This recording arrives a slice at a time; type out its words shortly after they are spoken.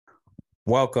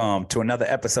Welcome to another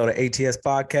episode of A.T.S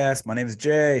podcast. My name is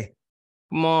Jay.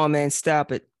 Come on, man.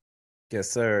 Stop it. Yes,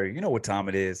 sir. You know what time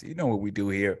it is. You know what we do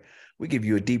here. We give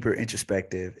you a deeper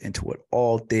introspective into what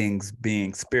all things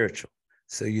being spiritual.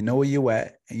 So you know where you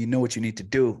at and you know what you need to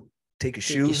do. Take your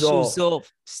shoes off.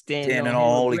 Stand Stand on on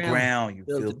holy holy ground. ground, you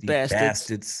Filthy filthy bastards.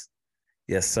 bastards.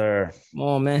 Yes, sir. Come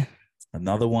on, man.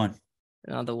 Another one.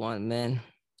 Another one, man.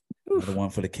 Another one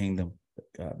for the kingdom.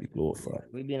 God be glorified.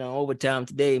 We've been on overtime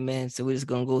today, man. So we're just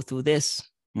going to go through this.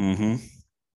 Mm-hmm.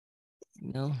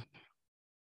 You know,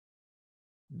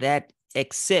 that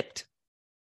except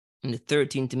in the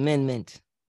 13th Amendment,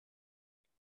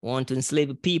 want to enslave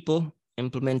a people,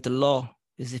 implement the law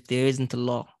as if there isn't a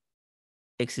law.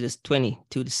 Exodus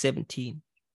 20:2-17.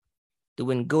 The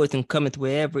wind goeth and cometh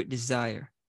wherever it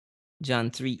desire.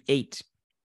 John 3:8.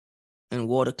 And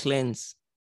water cleanse.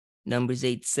 Numbers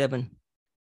 8:7.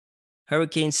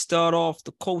 Hurricanes start off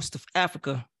the coast of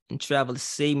Africa and travel the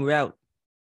same route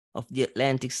of the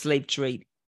Atlantic slave trade,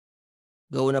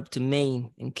 going up to Maine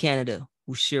and Canada,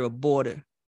 who share a border,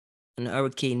 and the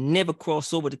hurricane never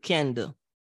crossed over to Canada.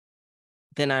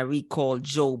 Then I recall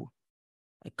Job.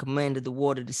 I commanded the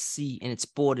water, the sea, and its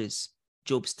borders.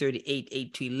 Job's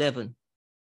 38:8-11.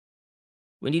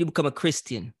 When did you become a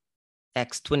Christian?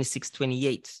 Acts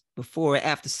 26:28. Before or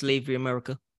after slavery,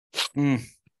 America?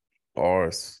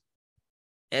 Bars.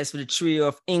 As for the trio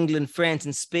of England, France,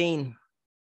 and Spain,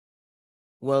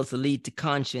 wealth will lead to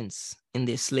conscience in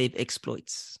their slave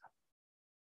exploits.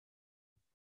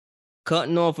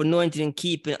 Cutting off anointed and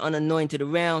keeping unanointed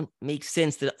around makes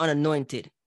sense to the unanointed,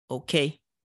 okay?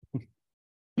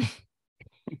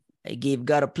 I gave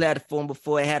God a platform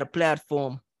before I had a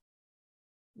platform.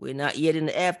 We're not yet in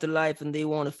the afterlife and they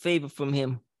want a favor from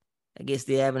him. I guess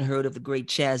they haven't heard of the great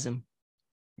chasm.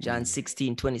 John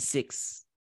 16:26.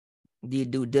 The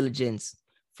due diligence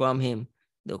from him.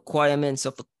 The requirements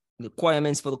for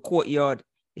the courtyard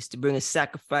is to bring a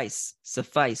sacrifice,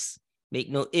 suffice. Make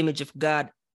no image of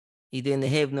God, either in the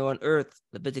heaven or on earth.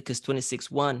 Leviticus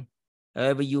 26:1.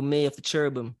 However you may of the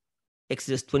cherubim.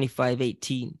 Exodus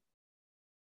 25:18.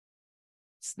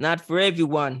 It's not for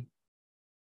everyone,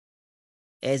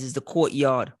 as is the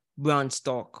courtyard, bronze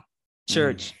stalk,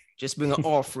 church. Just bring an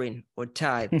offering or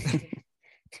tithe.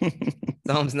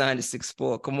 Psalms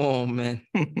 96:4. Come on, man.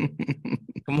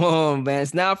 Come on, man.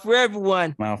 It's not for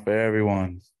everyone. Not for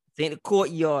everyone. It ain't the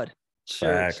courtyard.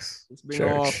 Church. Facts. Let's bring an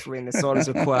offering. That's all that's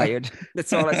required.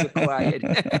 That's all that's required.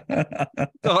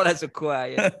 That's all that's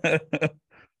required.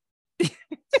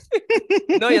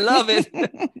 No, you love it.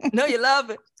 No, you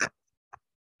love it.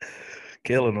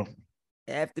 Killing them.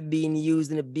 After being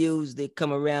used and abused, they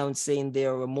come around saying they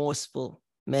are remorseful.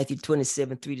 Matthew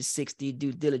 27:3-6.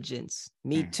 Due diligence.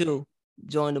 Me too.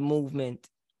 Join the movement.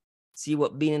 See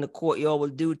what being in the courtyard will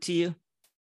do to you?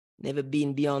 Never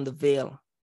being beyond the veil.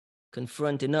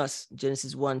 Confronting us.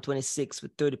 Genesis 1:26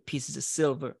 with 30 pieces of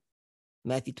silver.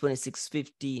 Matthew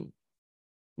 26:15.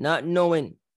 Not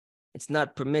knowing it's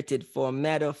not permitted, for a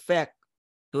matter of fact,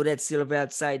 throw that silver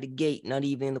outside the gate, not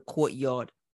even in the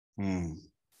courtyard.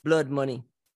 Blood money.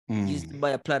 Used to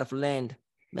buy a plot of land.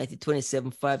 Matthew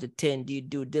 27:5-10. Do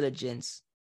due diligence.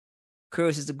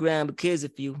 Curses the ground because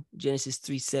of you. Genesis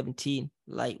 3:17.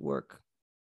 Light work.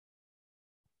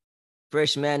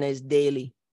 Fresh manna is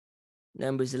daily.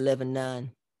 Numbers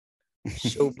 11:9.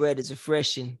 Showbread is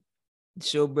refreshing. The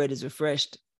showbread is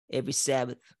refreshed every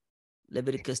Sabbath.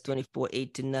 Leviticus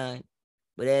 24:8-9.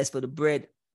 But as for the bread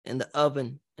and the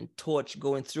oven and torch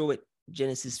going through it,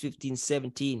 Genesis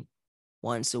 15:17.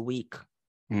 Once a week.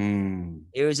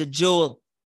 There is a jewel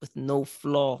with no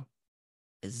flaw.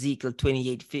 Ezekiel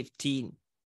 28:15.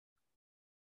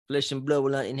 Flesh and blood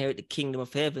will not inherit the kingdom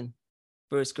of heaven.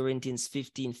 1 Corinthians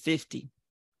 15:50.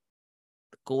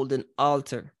 The golden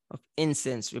altar of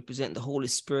incense represent the Holy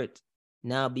Spirit,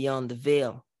 now beyond the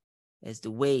veil, as the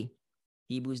way.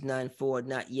 Hebrews 9:4 had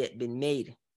not yet been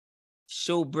made.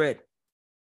 Showbread.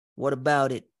 What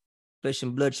about it? Flesh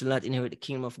and blood shall not inherit the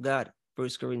kingdom of God.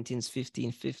 1 Corinthians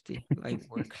 15:50. Light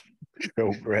work.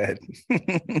 Showbread.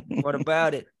 What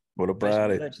about it? What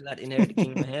about it? Flesh shall not inherit the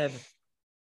kingdom of heaven.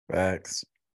 Facts.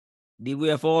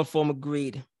 Beware of all form of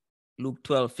greed. Luke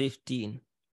 12:15.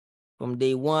 From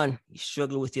day one, you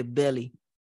struggle with your belly.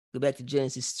 Go back to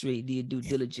Genesis 3. Do your due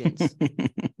diligence.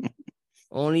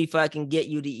 Only if I can get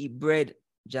you to eat bread.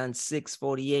 John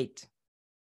 6:48.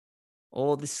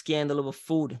 All the scandal over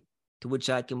food, to which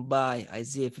I can buy.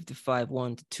 Isaiah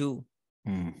 55:1-2.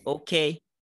 Okay,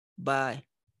 bye.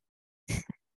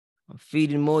 I'm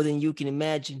feeding more than you can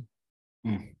imagine.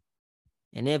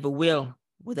 And ever will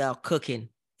without cooking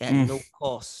at no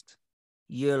cost.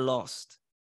 You're lost.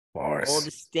 Bars. All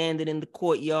the standing in the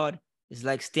courtyard It's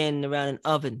like standing around an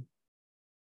oven,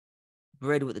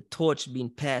 bread with a torch being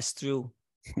passed through.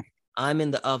 I'm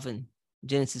in the oven.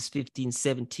 Genesis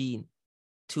 15:17.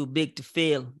 Too big to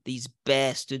fail, these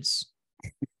bastards.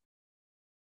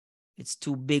 It's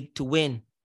too big to win,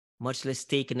 much less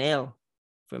take an L.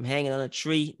 From hanging on a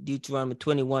tree, Deuteronomy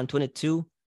 21:22,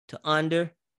 to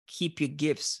under, keep your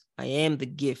gifts. I am the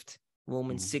gift.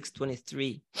 Romans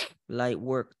 6:23. Light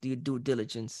work, do your due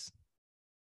diligence.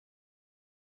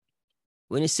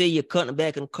 When you say you're cutting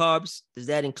back on carbs, does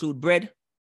that include bread?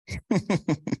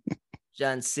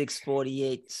 John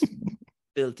 6:48.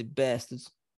 Filthy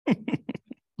bastards.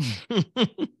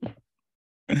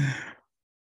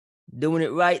 Doing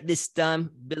it right this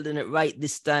time, building it right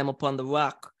this time upon the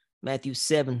rock. Matthew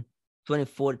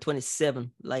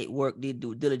 7:24-27. Light work,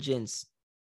 due diligence.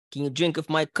 Can you drink of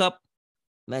my cup?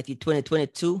 Matthew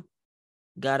 20:22.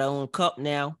 Got our own cup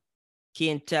now.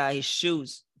 Can't tie his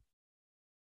shoes.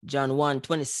 John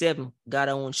 1:27. Got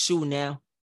our own shoe now.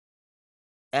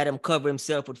 Adam covered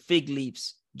himself with fig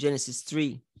leaves. Genesis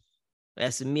 3.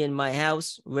 As for me and my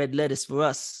house, red letters for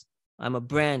us. I'm a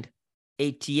brand.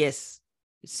 A.T.S.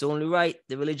 It's only right.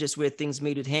 The religious wear things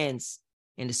made with hands,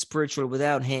 and the spiritual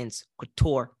without hands.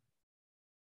 Couture.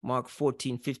 Mark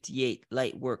 14:58.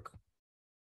 Light work.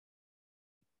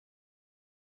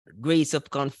 Grace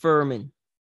of confirming.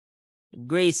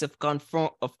 Grace of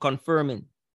confirming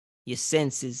your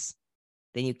senses.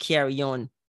 Then you carry on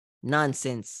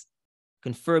nonsense.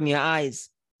 Confirm your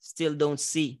eyes. Still don't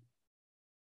see.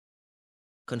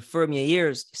 Confirm your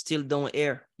ears. Still don't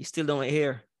hear. You still don't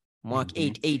hear. Mark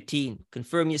 8:18.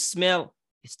 Confirm your smell.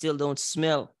 You still don't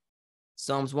smell.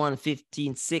 Psalms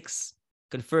 115:6.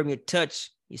 Confirm your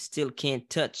touch. You still can't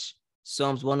touch.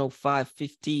 Psalms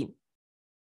 105:15.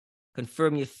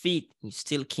 Confirm your feet. You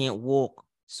still can't walk.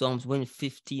 Psalms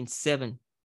 115:7.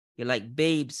 You're like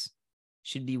babes.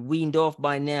 Should be weaned off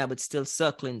by now, but still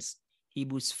sucklings.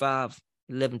 Hebrews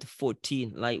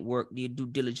 5:11-14. Light work, do your due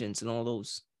diligence, and all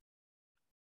those.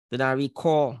 Then I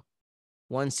recall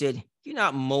one said, "You're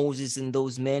not Moses and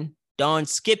those men. Darn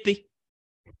Skippy.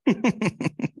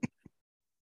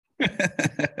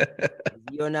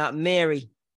 You're not Mary.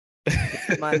 This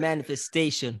is my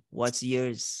manifestation. What's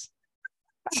yours?"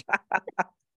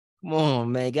 Come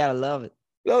on, man. Gotta love it.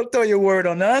 Don't throw your word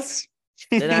on us.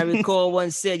 Then I recall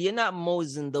one said, "You're not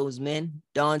Moses and those men.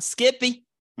 Darn Skippy.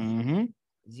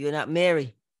 You're not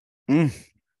Mary. This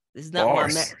is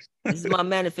not this is my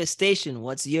manifestation.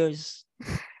 What's yours?"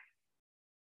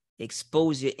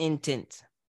 Expose your intent.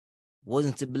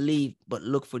 Wasn't to believe, but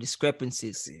look for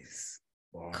discrepancies.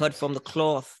 Cut from the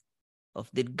cloth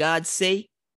of did God say?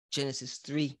 Genesis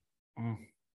 3.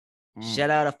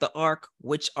 Shout out of the ark.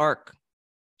 Which ark?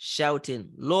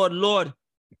 Shouting, "Lord, Lord,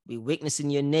 we witness in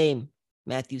your name."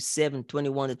 Matthew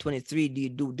 7:21-23. Do your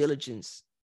due diligence.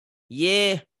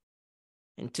 Yeah.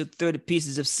 And took 30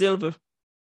 pieces of silver.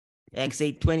 Acts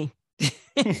 8:20.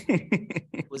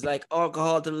 It was like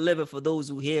alcohol to the liver for those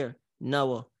who hear.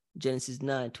 Noah, Genesis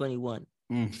 9:21.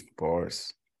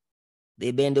 Bars.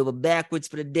 They bend over backwards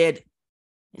for the dead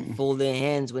and fold their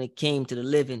hands when it came to the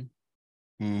living.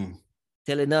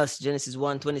 Telling us, Genesis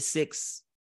 1:26,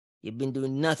 you've been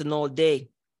doing nothing all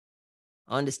day.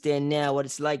 Understand now what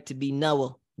it's like to be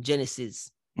Noah,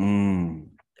 Genesis. The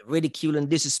ridicule and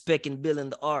disrespect in building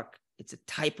the ark. It's a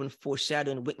type and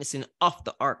foreshadowing and witnessing of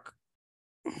the ark.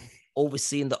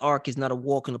 Overseeing the ark is not a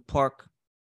walk in the park.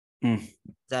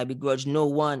 I begrudge no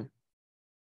one.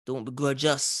 Don't begrudge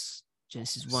us.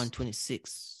 Genesis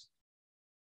 1:26.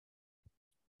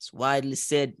 It's widely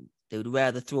said they would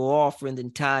rather throw offering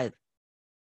than tithe.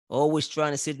 Always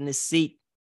trying to sit in his seat.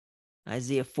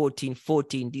 Isaiah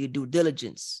 14:14. Do your due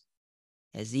diligence,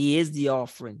 as he is the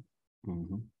offering.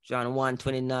 John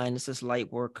 1:29. This is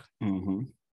light work.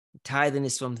 Tithing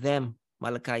is from them.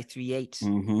 Malachi 3:8.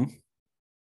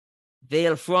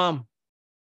 Veil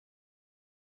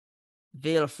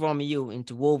from you,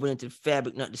 interwoven into the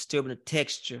fabric, not disturbing the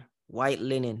texture. White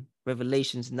linen.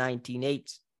 Revelations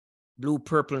 19:8. Blue,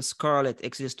 purple, and scarlet.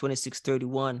 Exodus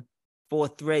 26:31. 4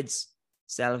 threads.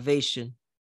 Salvation.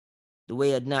 The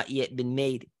way had not yet been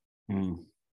made.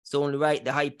 It's only right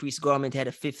the high priest's garment had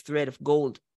a 5th thread of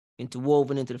gold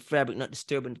interwoven into the fabric, not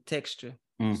disturbing the texture.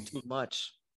 It's too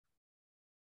much.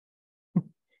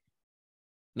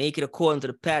 Make it according to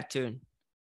the pattern.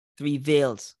 3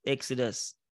 veils,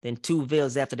 Exodus. Then 2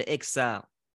 veils after the exile,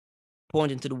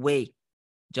 pointing to the way.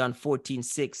 John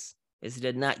 14:6. As it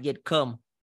had not yet come.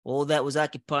 All that was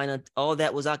occupying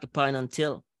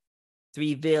until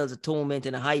 3 veils, atonement,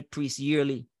 and a high priest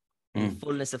yearly. And the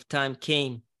fullness of time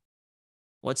came.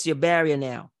 What's your barrier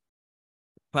now?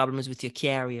 Problems with your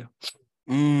carrier.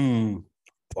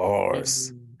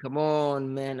 Bars. Come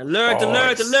on, man. Alert, Bars.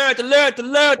 alert, alert, alert, alert,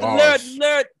 alert, Bars.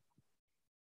 alert.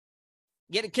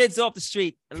 Get the kids off the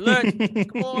street. Alert.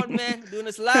 Come on, man. We're doing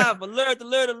this live. Alert,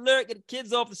 alert, alert. Get the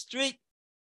kids off the street.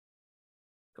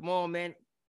 Come on, man.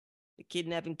 They're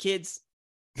kidnapping kids.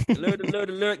 Alert, alert,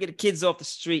 alert. Get the kids off the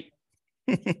street.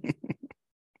 Well,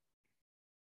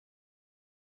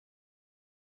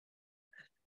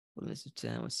 Mr.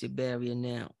 Town, what's your barrier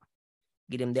now?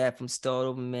 Get them that from start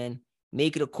over, man.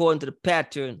 Make it according to the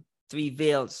pattern. 3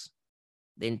 veils.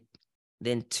 Then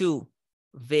 2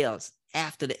 veils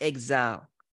after the exile,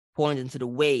 pointing to the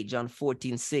way, John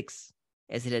 14:6,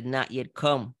 as it had not yet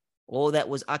come. All that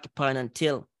was occupying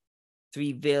until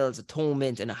 3 veils,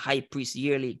 atonement, and a high priest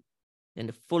yearly. Then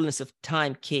the fullness of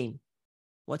time came.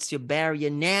 What's your barrier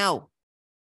now?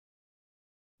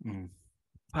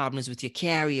 Problems with your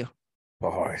carrier.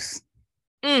 Bars.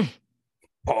 Mm.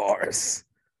 Bars.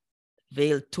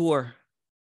 Veil tour,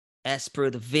 as per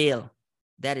the veil,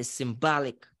 that is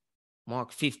symbolic.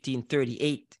 Mark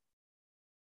 15:38.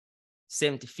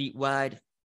 70 feet wide,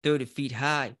 30 feet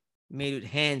high, made with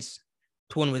hands,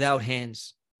 torn without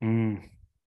hands.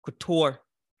 Couture,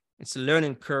 it's a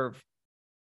learning curve.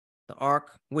 The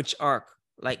arc, which arc?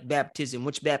 Like baptism,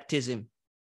 which baptism?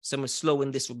 Some are slow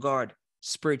in this regard.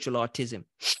 Spiritual autism.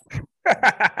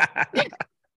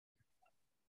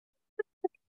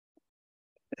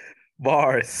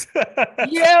 Bars.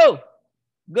 Yo,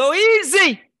 go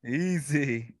easy.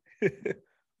 Easy.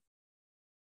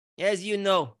 As you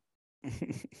know,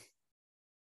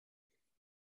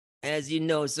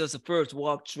 so it's the first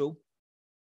walkthrough. If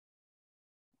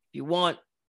you want,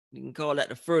 you can call that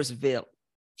the first veil.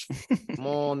 Come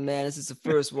on, man. This is the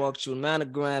first walkthrough.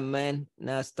 Monogram, man.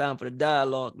 Now it's time for the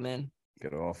dialogue, man.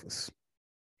 Get off us.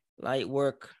 Light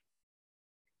work.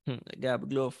 God be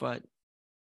glorified.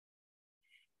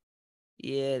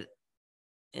 Yeah.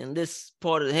 In this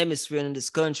part of the hemisphere, in this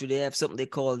country, they have something they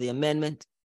call the amendment.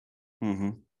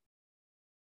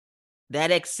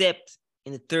 That accept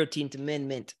in the 13th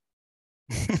Amendment.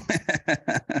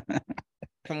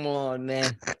 Come on,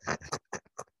 man.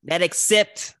 That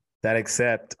accept.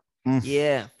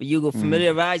 Yeah, for you go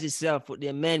familiarize yourself with the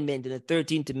amendment in the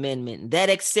 13th Amendment. That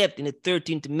accept in the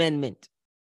 13th Amendment.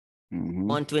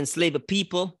 Want to enslave a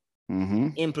people,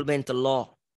 implement a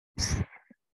law.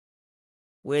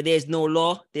 Where there's no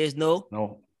law, there's no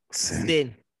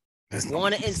sin.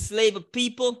 Want to enslave a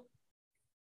people,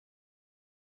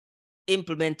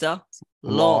 implement a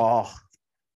law.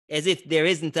 As if there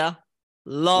isn't a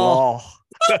law.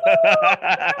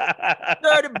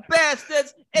 Dirty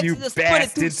bastards. Exodus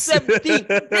 22:17.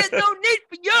 There's no need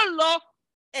for your law.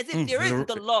 As if there isn't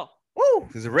a law.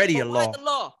 There's already a law. The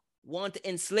law. Want to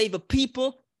enslave a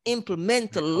people,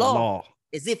 implement a law.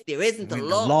 As if there isn't a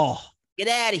law. Get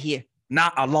out of here.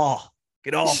 Not a law.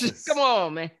 Get off us. Come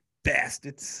on, man.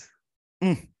 Bastards.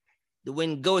 The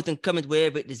wind goeth and cometh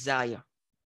wherever it desire.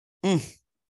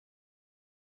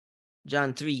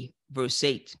 John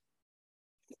 3:8.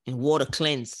 And water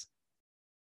cleanse.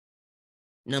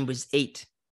 Numbers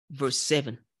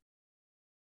 8:7.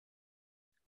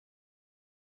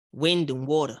 Wind and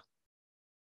water.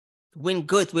 The wind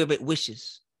goeth wherever it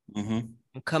wishes. And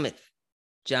cometh.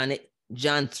 John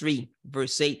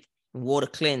 3:8. And water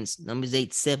cleanse. Numbers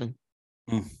 8:7.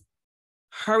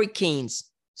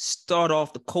 Hurricanes start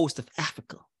off the coast of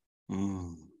Africa.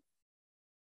 And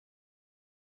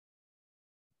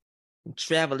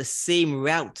travel the same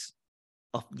route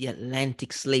of the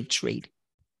Atlantic slave trade.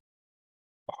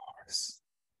 Bars.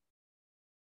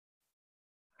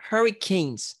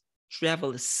 Hurricanes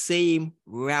travel the same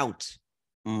route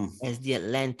as the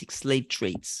Atlantic slave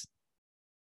trades.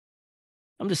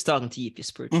 I'm just talking to you if you're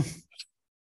spiritual.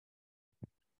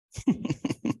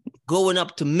 Going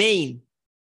up to Maine.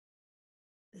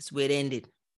 That's where it ended.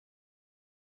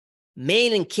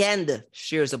 Maine and Canada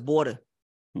shares a border.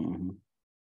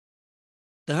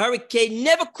 The hurricane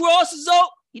never crosses over.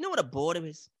 You know what a border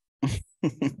is?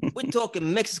 We're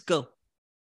talking Mexico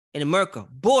and America.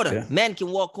 Border. Yeah. Man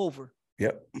can walk over.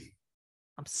 Yep.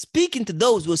 I'm speaking to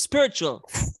those who are spiritual.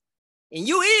 And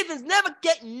you heathens never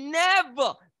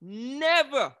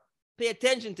pay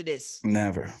attention to this.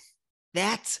 Never.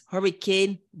 That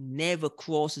hurricane never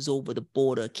crosses over the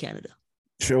border of Canada.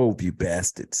 Job, you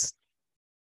bastards.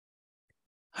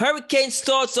 Hurricane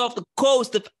starts off the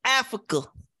coast of Africa,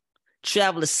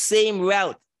 travel the same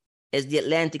route as the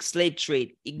Atlantic slave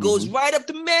trade. It goes right up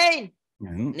to Maine.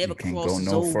 Never crosses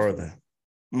go no over further.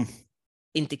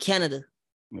 into Canada.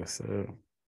 Yes, sir.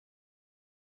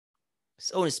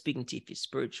 It's only speaking to you if you're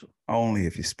spiritual. Only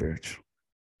if you're spiritual.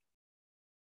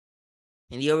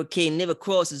 And the hurricane never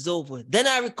crosses over. Then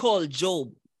I recall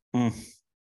Job.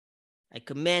 I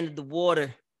commanded the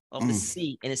water of the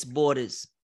sea and its borders.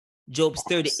 Job's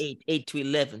 38, 8 to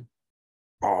 11.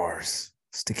 Bars.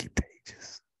 Sticky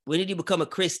pages. When did you become a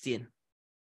Christian?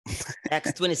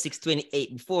 Acts 26,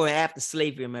 28, before or after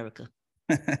slavery America.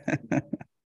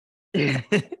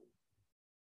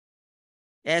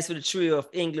 As for the trio of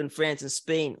England, France, and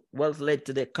Spain, wealth led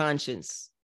to their conscience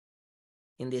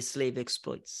in their slave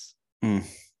exploits.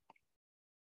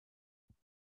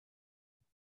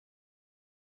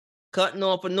 Cutting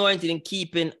off anointed and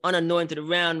keeping unanointed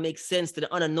around makes sense to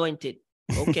the unanointed.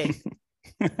 Okay.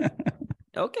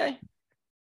 Okay.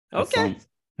 Okay.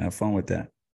 Have fun with that.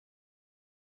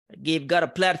 I gave God a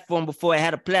platform before I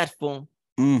had a platform.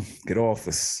 Get off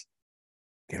us.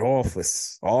 Get off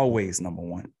us. Always number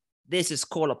one. This is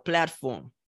called a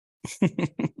platform.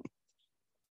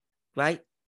 Right?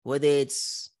 Whether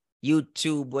it's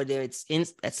YouTube, whether it's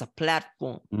that's a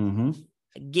platform.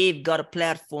 I gave God a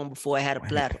platform before I had a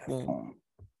platform.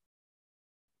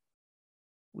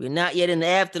 We're not yet in the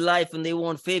afterlife and they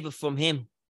want favor from him.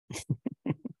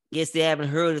 Guess they haven't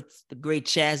heard of the great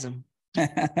chasm.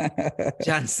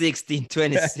 John 16,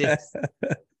 26.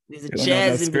 There's a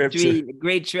chasm between the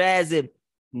great chasm.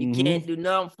 You can't do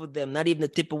nothing for them, not even a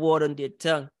tip of water on their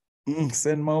tongue.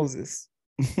 Send Moses.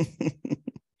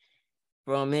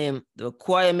 From him, the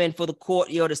requirement for the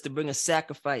courtyard is to bring a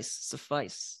sacrifice,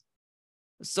 suffice.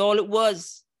 That's all it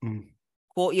was.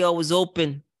 Courtyard was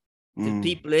open to the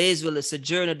people of Israel, a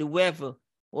sojourner, to whoever.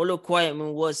 All the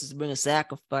requirement was is to bring a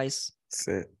sacrifice. That's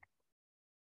it.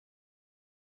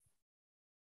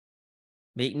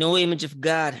 Make no image of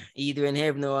God, either in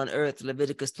heaven or on earth.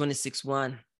 Leviticus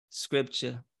 26:1,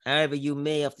 scripture. However you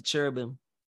may of the cherubim.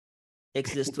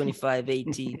 Exodus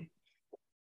 25:18.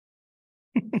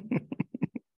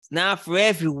 It's not for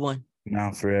everyone.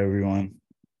 Not for everyone.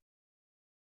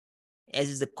 As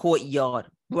is the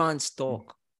courtyard, bronze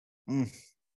stalk.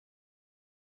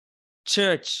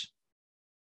 Church,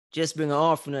 just bring an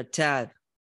offering or tithe.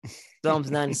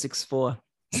 Psalms 96:4.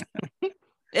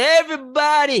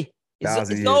 Everybody.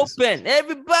 It's open.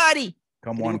 Everybody.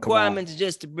 Come on. The requirement is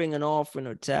just to bring an offering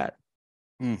or tithe.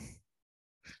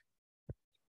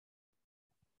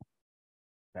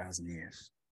 1,000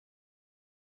 years.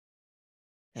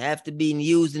 After being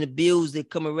used and abused, they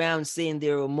come around saying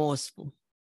they're remorseful.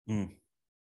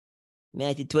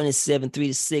 Matthew 27,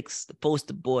 3-6, the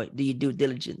poster boy, do your due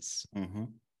diligence.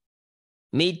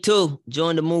 Me too.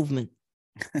 Join the movement.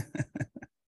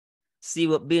 See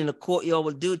what being in the courtyard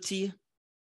will do to you.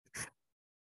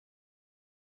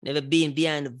 Never being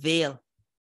behind the veil,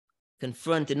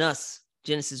 confronting us.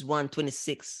 Genesis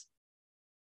 1:26.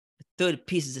 30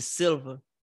 pieces of silver.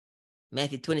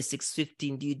 Matthew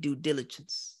 26:15, do your due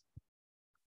diligence.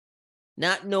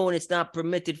 Not knowing it's not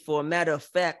permitted for a matter of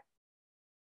fact.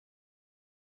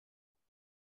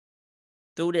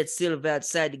 Throw that silver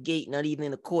outside the gate, not even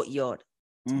in the courtyard.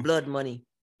 It's blood money.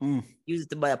 Use it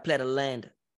to buy a plot of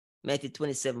land. Matthew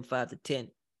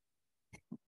 27:5-10.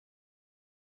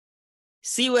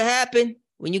 See what happened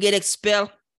when you get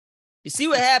expelled? You see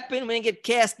what happened when you get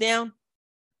cast down?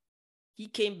 He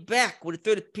came back with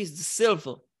 30 pieces of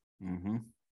silver.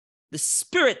 The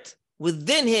spirit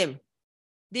within him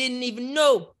didn't even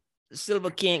know the silver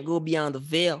can't go beyond the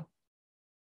veil.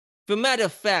 For a matter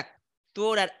of fact,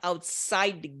 throw that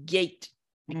outside the gate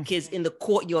because in the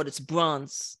courtyard it's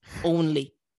bronze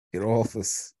only. Get off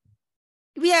us.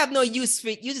 We have no use for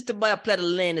it. Use it to buy a plot of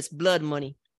land. It's blood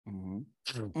money.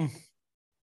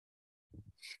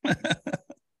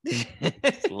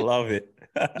 Love it.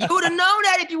 You would have known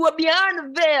that if you were behind the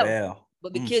veil.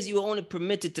 But because you were only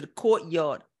permitted to the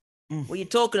courtyard. What are you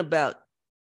talking about?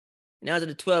 Now to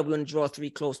the 12, we're going to draw 3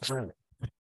 close.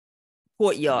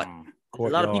 Courtyard. A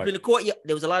lot of people in the courtyard.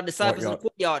 There was a lot of disciples in the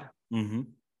courtyard.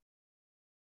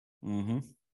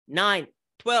 9,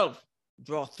 12.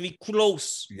 Draw 3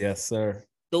 close. Yes, sir.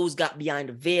 Those got behind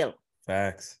the veil.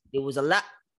 Facts. There was a lot.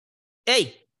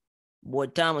 Hey, boy,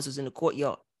 Thomas was in the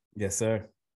courtyard. Yes, sir.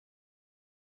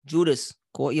 Judas,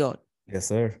 courtyard. Yes,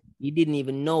 sir. He didn't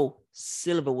even know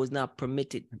silver was not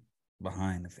permitted.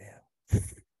 Behind the veil.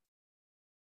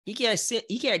 He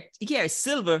carried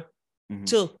silver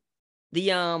to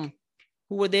the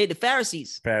who were they? The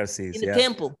Pharisees. Pharisees in the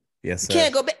temple. Yes, sir. You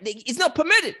can't go back. It's not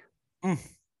permitted. Oh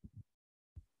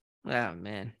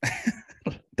man.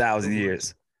 1,000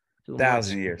 years.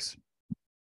 1,000 years.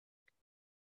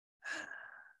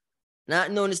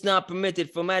 Not knowing it's not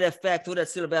permitted. For matter of fact, throw that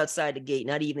silver outside the gate,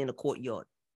 not even in the courtyard.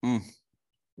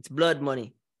 It's blood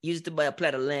money. Use it to buy a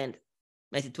plot of land.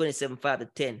 Matthew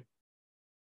 27:5-10.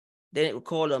 Then it will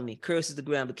call on me, curses the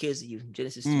ground because of you.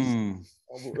 Genesis 3. Mm.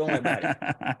 Don't worry about it.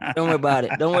 Don't worry about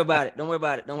it. Don't worry about it. Don't worry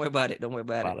about it. Don't worry about it. Don't worry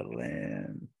about it. Lot of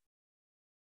land.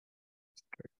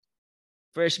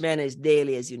 First manna is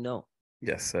daily, as you know.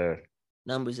 Yes, sir.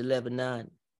 Numbers 11:9.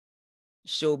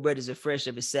 Showbread is a fresh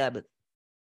every Sabbath.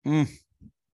 Mm.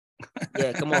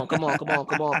 Yeah, come on, come on, come on,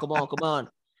 come on, come on, come on.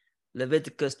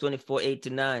 Leviticus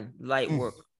 24:8-9. Light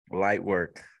work. Light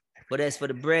work. But as for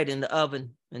the bread in the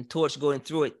oven and torch going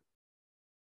through it,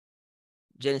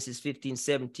 Genesis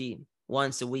 15:17.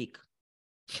 Once a week.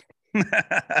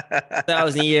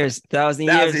 1,000 years. 1,000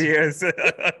 years. 1,000 years.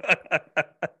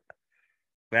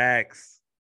 Facts.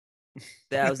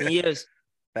 1,000 years.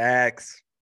 Facts.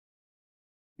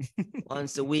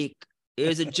 Once a week.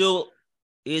 Here's a jewel.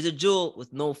 Here's a jewel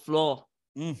with no flaw.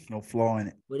 No flaw in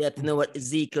it. We'd have to know what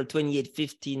Ezekiel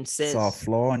 28:15 says. Saw a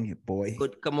flaw in you, boy.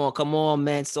 Good. Come on,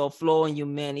 man. Saw a flaw in you,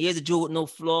 man. Here's a jewel with no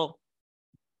flaw.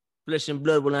 Flesh and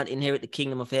blood will not inherit the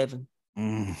kingdom of heaven.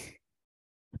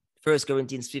 1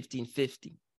 Corinthians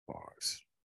 15:50. Bars.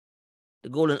 The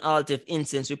golden altar of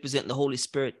incense represents the Holy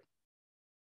Spirit.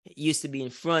 It used to be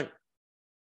in front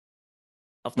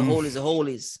of the holies of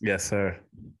holies. Yes, sir.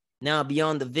 Now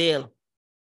beyond the veil.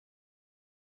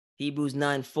 Hebrews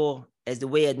 9:4, as the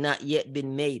way had not yet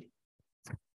been made.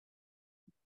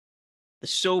 The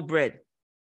showbread.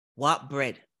 What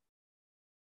bread?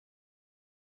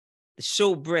 The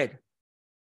showbread.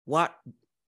 What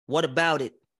about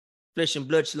it? Flesh and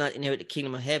blood shall not inherit the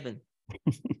kingdom of heaven.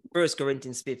 1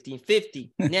 Corinthians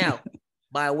 15:50. Now,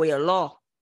 by way of law,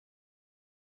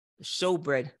 the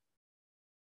showbread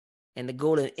and the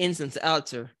golden incense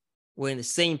altar were in the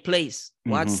same place.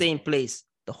 What same place?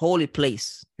 The holy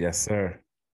place. Yes, sir.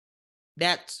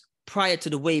 That's prior to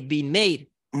the way being made.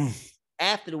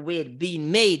 After the way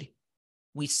being made,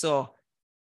 we saw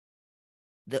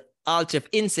the altar of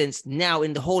incense now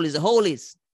in the holies of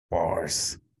holies.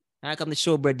 Bars. How come the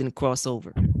showbread didn't cross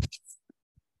over?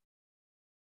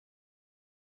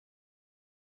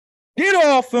 Get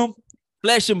off him.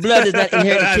 Flesh and blood does not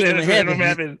inherit the kingdom of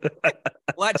heaven.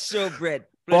 What showbread?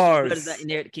 Flesh and blood does not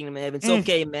inherit the kingdom of heaven. It's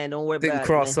okay, man. Don't worry about it. Didn't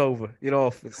cross over. Get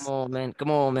off this. Come on, man. Come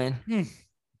on, man.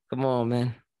 Come on,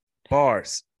 man.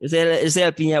 Bars. It's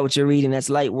helping you out with your reading. That's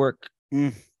light work.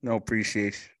 No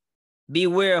appreciation.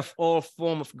 Beware of all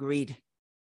form of greed.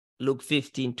 Luke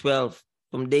 15:12.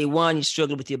 From day one, you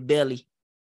struggle with your belly.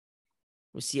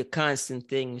 We see a constant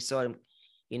thing. We saw them,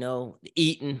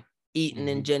 eating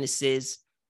in Genesis.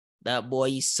 That boy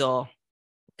Esau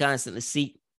constantly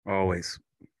seek. Always.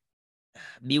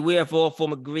 Beware of all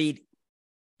form of greed.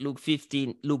 Luke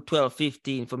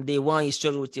 12:15. From day one, you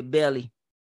struggle with your belly.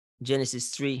 Genesis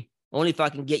 3. Only if I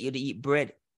can get you to eat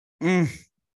bread.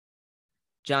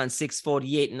 John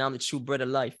 6:48. And I'm the true bread of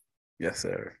life. Yes,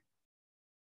 sir.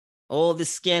 All this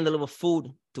scandal over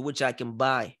food to which I can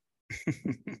buy.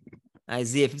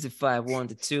 Isaiah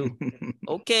 55:1-2.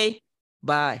 Okay,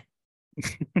 buy.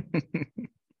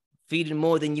 Feeding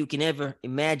more than you can ever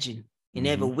imagine and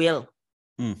ever will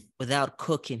without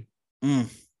cooking.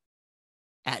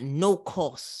 At no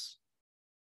cost.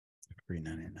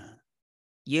 $3.99.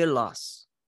 Your loss.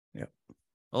 Yep.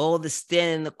 All the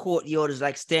standing in the courtyard is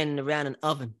like standing around an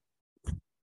oven.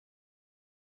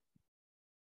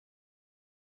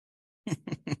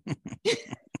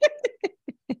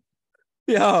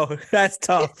 Yo, that's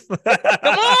tough. Come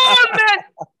on, man.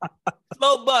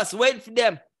 Slow bus, waiting for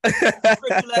them.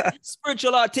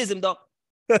 Spiritual autism, dog.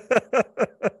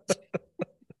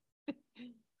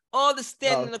 All the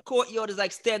standing in the courtyard is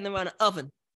like standing around an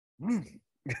oven.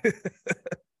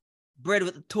 Bread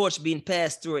with a torch being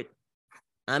passed through it.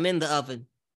 I'm in the oven.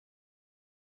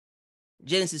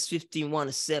 Genesis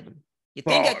 15:1-7. You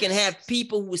think I can have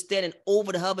people who are standing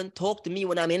over the oven talk to me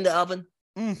when I'm in the oven?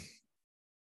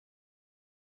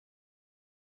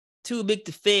 Too big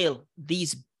to fail,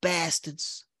 these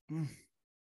bastards.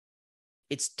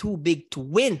 It's too big to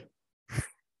win,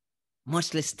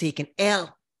 much less take an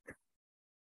L.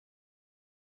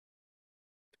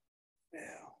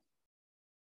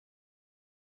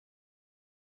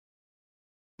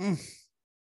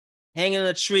 Hanging on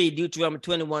a tree, Deuteronomy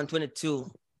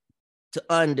 21:22. To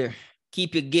under,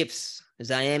 keep your gifts,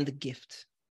 as I am the gift.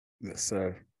 Yes,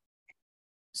 sir.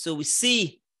 So we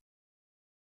see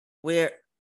where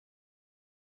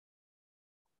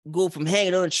go from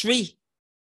hanging on a tree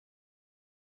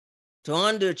to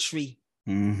under a tree.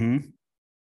 We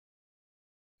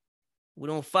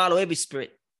don't follow every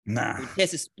spirit. Nah. We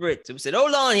test the spirit. So we said,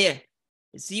 hold on here.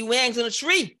 You see who hangs on a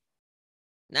tree.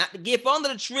 Not the gift under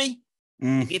the tree.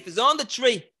 The gift is on the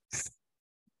tree.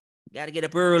 Got to get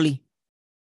up early.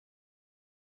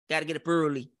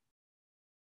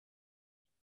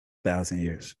 1,000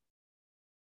 years.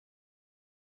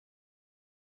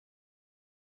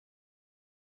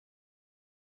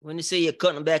 When you say you're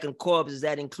cutting back on corpses, does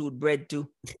that include bread too?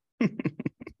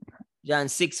 John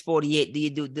 6:48. Do your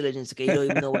due diligence? Okay, you don't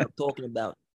even know what I'm talking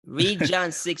about. Read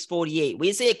John 6:48. When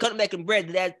you say you're cutting back on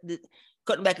bread,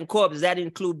 cutting back on corpses, does that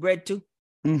include bread too?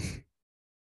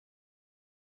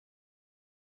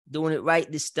 Doing it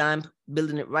right this time,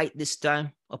 building it right this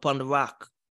time upon the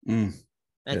rock. Matthew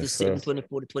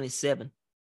 7:24-27.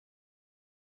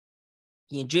 Can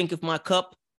you drink of my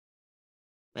cup?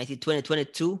 Matthew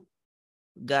 20:22.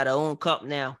 Got our own cup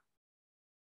now.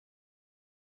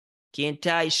 Can't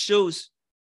tie his shoes.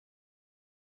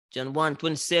 John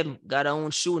 1:27. Got our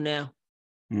own shoe now.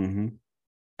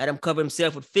 Adam covered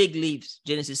himself with fig leaves.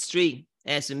 Genesis 3.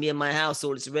 As for me and my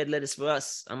household, it's red letters for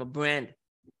us. I'm a brand.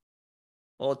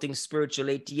 All things spiritual,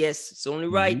 A.T.S. It's only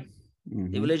right.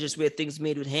 The religious wear things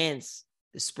made with hands.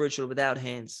 The spiritual without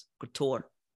hands.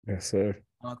 Couture. Yes, sir.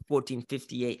 Mark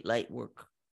 14:58. Light work.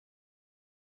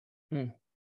 It's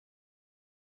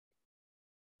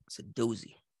a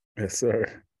doozy. Yes,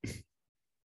 sir.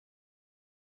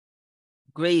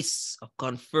 Grace of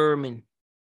confirming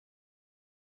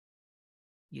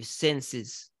your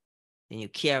senses and you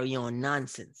carry on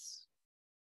nonsense.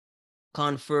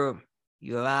 Confirm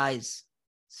your eyes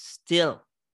still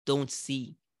don't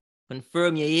see.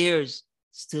 Confirm your ears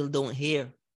still don't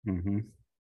hear.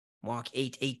 Mark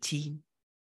 8:18.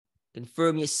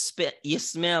 Confirm your smell, you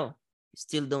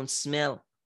still don't smell.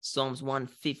 Psalms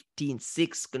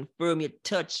 115:6. Confirm your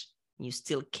touch, and you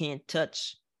still can't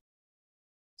touch.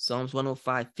 Psalms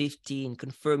 105:15.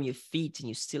 Confirm your feet, and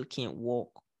you still can't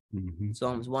walk.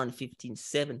 Psalms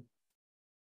 115:7.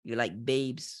 You're like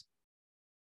babes.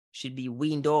 Should be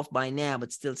weaned off by now,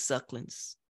 but still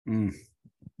sucklings.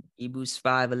 Hebrews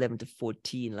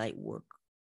 5:11-14. Light work.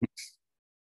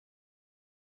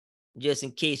 Just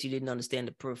in case you didn't understand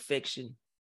the perfection.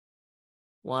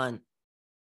 1,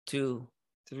 2,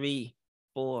 3,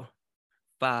 4,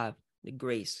 5. The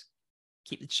grace.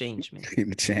 Keep the change, man. Keep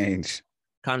the change.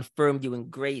 Confirmed you in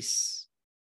grace.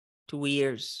 2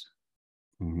 years.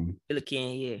 Still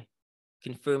can't hear.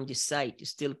 Confirmed your sight. You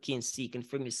still can't see.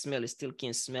 Confirm your smell. You still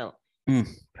can't smell.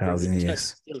 1,000 years.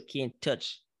 Still can't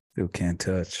touch. Still can't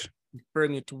touch.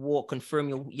 Confirm you to walk.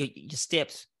 Confirm your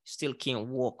steps. Still can't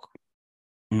walk.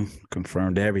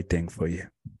 Confirmed everything for you.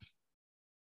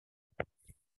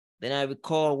 Then I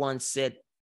recall one said,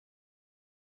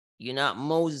 you're not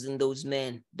Moses and those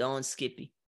men, Don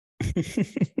Skippy.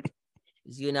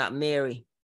 You're not Mary.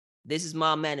 This is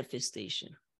my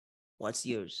manifestation. What's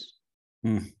yours?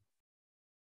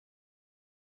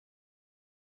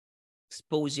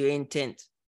 Suppose your intent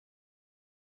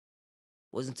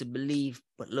wasn't to believe,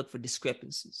 but look for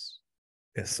discrepancies.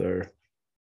 Yes, sir.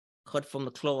 Cut from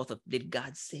the cloth of did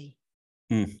God say?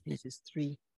 Genesis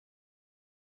 3.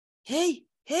 Hey,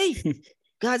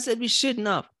 God said we shouldn't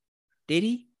have. Did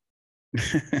he?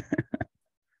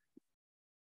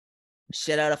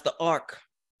 Shut out of the ark.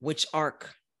 Which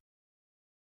ark?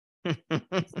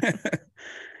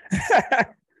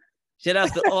 Shut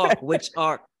out the ark. Which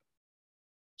ark?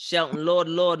 Shouting, Lord,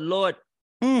 Lord, Lord.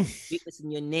 Witness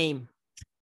in your name.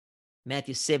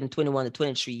 Matthew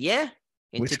 7:21-23. Yeah?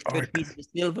 And Which took 30 ark? pieces of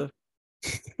silver.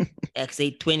 Acts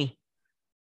 8:20.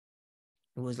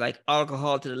 It was like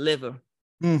alcohol to the liver.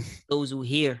 Those who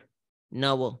hear.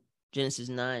 Noah. Genesis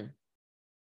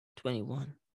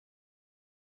 9:21.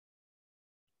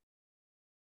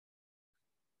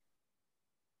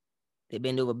 They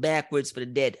bend over backwards for the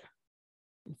dead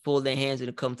and fold their hands when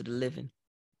it comes to the living.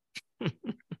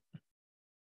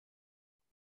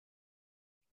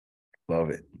 Love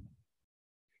it.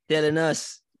 Telling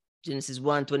us, Genesis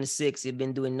 1:26, you've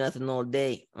been doing nothing all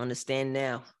day. Understand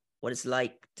now what it's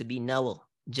like to be Noah.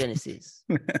 Genesis.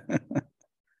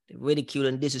 They ridicule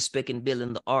and disrespecting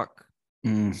building the ark.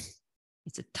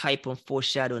 It's a type of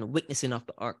foreshadowing and witnessing of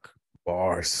the ark.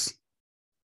 Bars.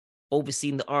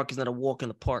 Overseeing the ark is not a walk in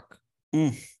the park.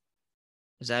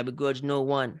 As I begrudge no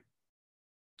one,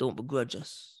 don't begrudge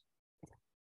us.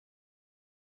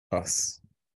 Us.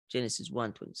 Genesis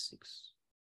 1:26.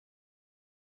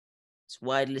 It's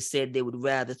widely said they would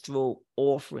rather throw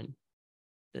offering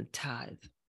than tithe.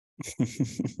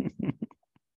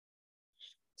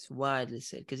 It's widely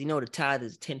said, because you know the tithe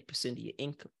is 10% of your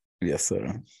income. Yes,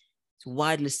 sir. It's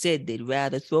widely said they'd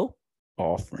rather throw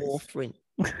offering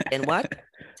and what?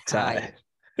 Tithe.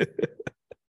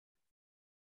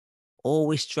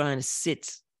 Always trying to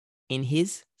sit in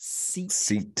his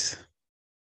seat.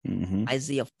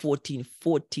 Isaiah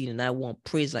 14:14, and I want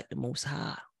praise like the Most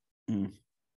High.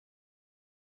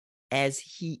 As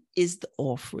he is the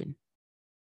offering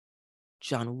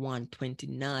John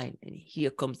 1:29. And here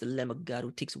comes the Lamb of God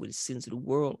who takes away the sins of the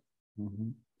world.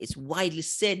 It's widely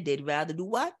said they'd rather do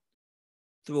what?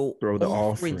 Throw the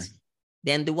offerings offering.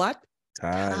 than the what?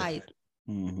 Tithe.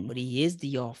 But he is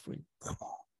the offering. Come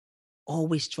on.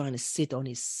 Always trying to sit on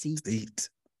his seat.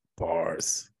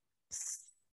 Bars.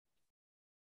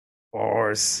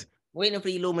 Waiting for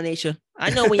the illumination.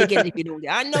 I know when you get it if you don't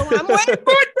get it. I know I'm waiting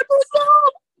for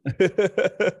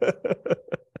it.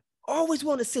 Always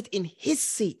want to sit in his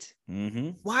seat.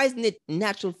 Why isn't it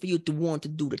natural for you to want to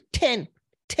do the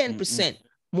 10%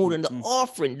 more than the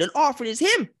offering? The offering is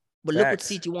him. But look what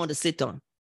seat you want to sit on.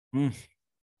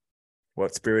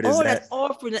 What spirit is all that? All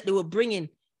that offering that they were bringing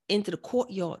into the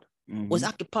courtyard was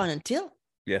occupied until.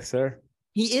 Yes, sir.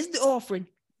 He is the offering.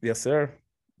 Yes, sir.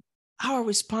 Our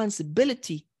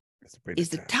responsibility is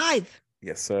the tithe.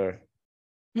 Yes, sir.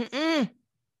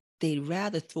 They'd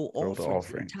rather throw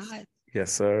offerings than tithe.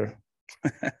 Yes, sir.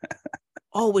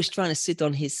 Always trying to sit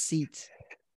on his seat.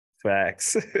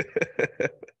 Facts.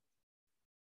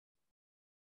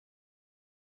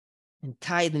 And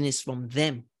tithing is from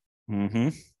them.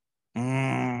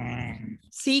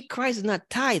 See, Christ is not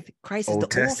tithe. Christ is the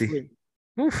offering.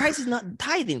 Christ is not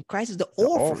tithing. Christ is the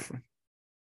offering.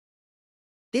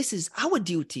 This is our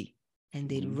duty. And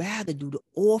they'd rather do the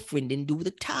offering than do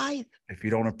the tithe. If you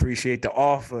don't appreciate the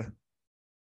offer.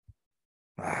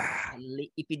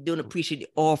 If you don't appreciate the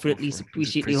offer, at least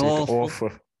appreciate the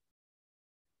offer.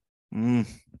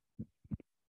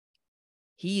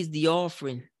 He is the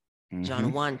offering.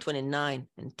 John 1:29,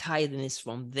 and tithing is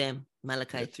from them.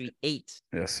 Malachi 3:8.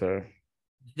 Yes, sir.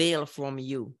 Veil from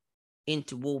you,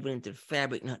 interwoven into the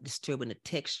fabric, not disturbing the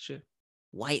texture.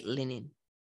 White linen.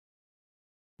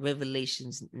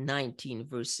 Revelations 19,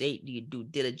 verse 8. Do your due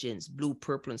diligence. Blue,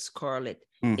 purple, and scarlet.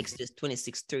 Exodus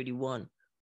 26:31.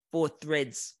 4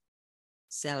 threads.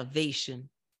 Salvation.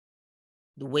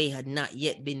 The way had not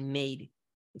yet been made.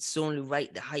 It's only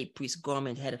right the high priest's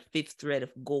garment had a 5th thread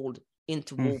of gold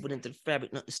interwoven into the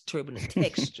fabric, not disturbing the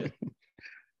texture.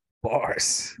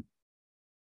 Bars.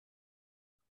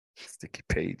 Sticky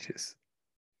pages.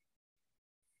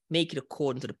 Make it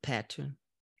according to the pattern.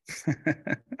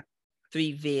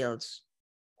 3 veils.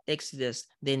 Exodus,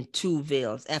 then 2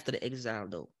 veils after the exile,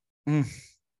 though.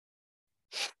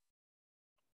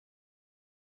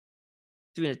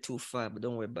 3:2:5, but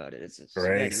don't worry about it. It's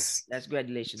grace. That's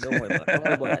graduation. Don't worry about it.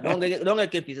 Don't worry about it. Don't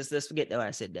get confused. Let's forget that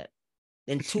I said that.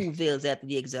 Then 2 veils after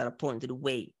the exile pointing to the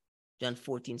way. John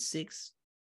 14:6.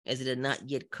 As it had not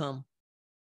yet come.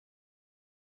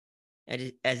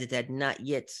 As it had not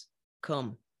yet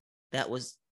come. That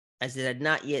was, as it had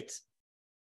not yet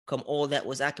come, all that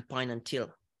was occupying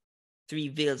until. 3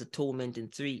 veils atonement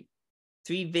and 3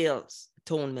 veils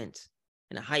atonement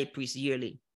and a high priest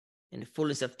yearly. And the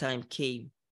fullness of time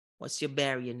came. What's your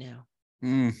barrier now?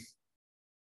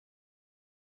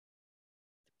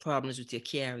 Problems with your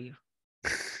carrier.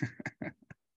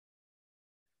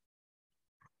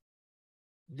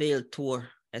 Veil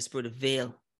tore as per the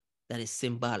veil that is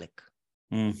symbolic.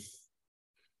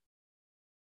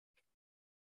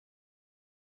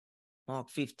 Mark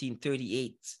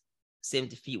 15:38,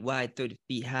 70 feet wide, 30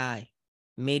 feet high,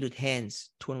 made with hands,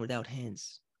 torn without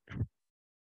hands.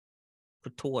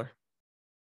 Couture.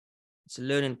 It's a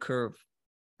learning curve.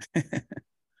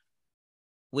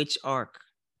 Which arc?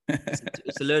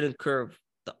 It's a learning curve.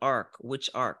 The arc. Which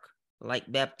arc? Like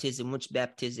baptism, which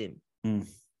baptism?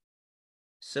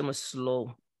 Some are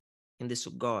slow in this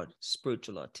regard.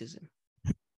 Spiritual autism.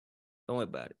 Don't worry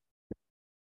about it.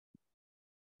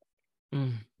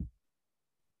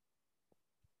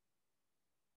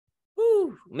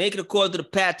 Woo. Make it according to the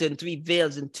pattern. 3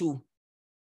 veils and 2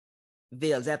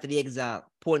 veils after the exile,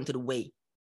 pointing to the way.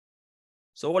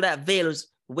 So all that veil is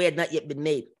the way had not yet been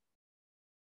made.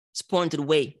 It's pointing to the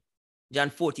way. John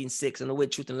 14:6, and the way,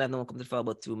 truth, and life, no one comes to the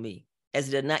Father but through me. As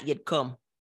it had not yet come,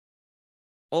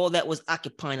 all that was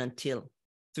occupying until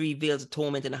 3 veils of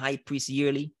torment and the high priest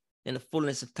yearly, and the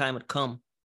fullness of time had come.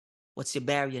 What's your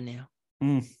barrier now?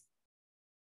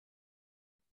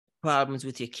 Problems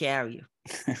with your carrier.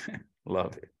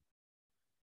 Love it.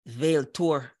 Veil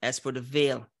tore as per the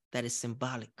veil that is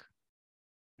symbolic.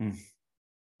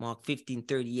 Mark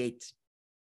 15:38,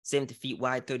 70 feet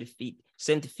wide, 30 feet,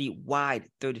 70 feet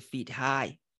wide, 30 feet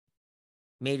high.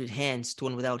 Made with hands,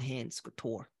 torn without hands,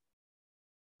 couture.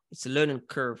 It's a learning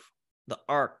curve. The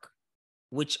ark.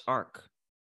 Which ark?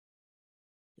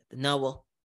 The Noah.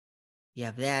 You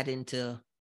have that into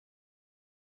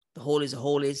the holies of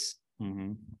holies.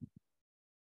 And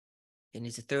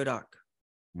it's a 3rd ark.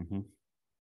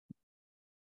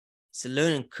 It's a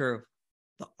learning curve.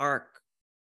 The ark.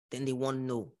 Then they want to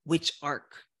know which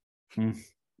ark.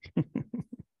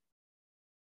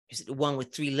 Is it the one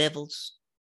with 3 levels?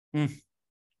 Mm.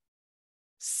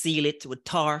 Seal it with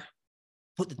tar,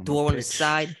 put the On door on the pitch.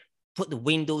 side, put the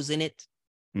windows in it.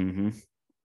 Mm-hmm.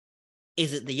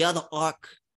 Is it the other ark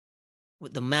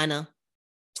with the manna,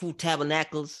 2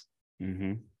 tabernacles,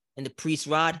 Mm-hmm. and the priest's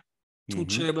rod, 2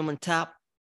 cherubim on top?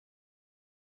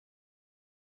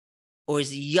 Or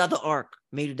is it the other ark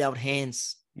made without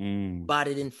hands,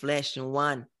 bodied in flesh and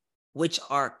wine? Which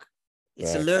ark?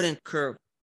 It's a learning curve.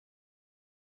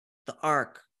 The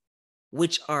ark.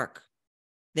 Which ark?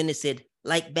 Then it said,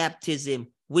 like baptism.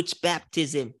 Which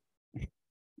baptism?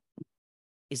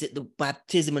 Is it the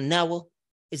baptism of Noah?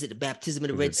 Is it the baptism of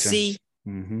the Red Sea?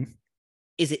 Mm-hmm.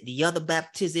 Is it the other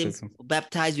baptism?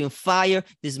 Baptize you in fire?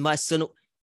 This is my son.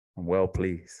 I'm well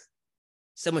pleased.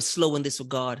 Someone's slow in this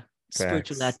regard.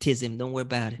 Spiritual autism. Don't worry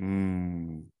about it.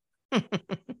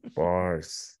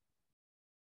 Bars.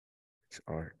 Which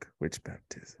ark? Which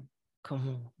baptism? Come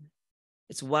on.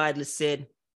 It's widely said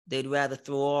they'd rather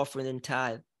throw offering than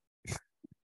tithe.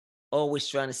 Always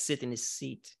trying to sit in his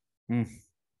seat.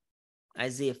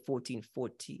 Isaiah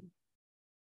 14:14.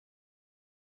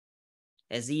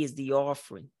 As he is the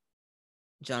offering.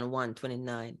 John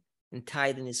 1:29. And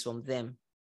tithing is from them.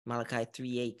 Malachi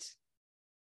 3:8.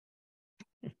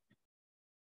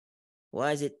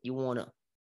 Why is it you want to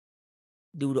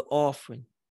do the offering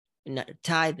and not the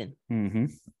tithing?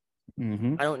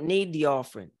 I don't need the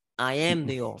offering. I am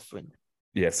the offering.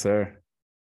 Yes, sir.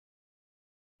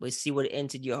 But see what it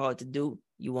entered your heart to do?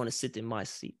 You want to sit in my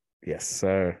seat. Yes,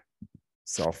 sir.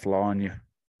 Saw a flaw in you.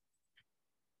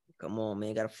 Come on,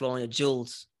 man. Got a flaw in your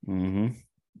jewels.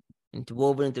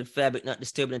 Interwoven into the fabric, not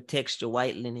disturbing the texture,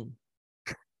 white linen.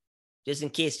 Just in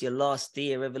case you're lost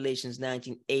there, Revelations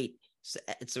 19:8.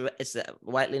 It's a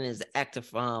white linen is the act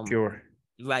of pure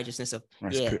righteousness of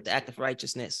pure. The act of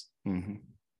righteousness.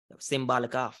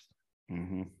 Symbolic of.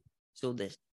 So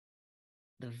the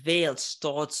veil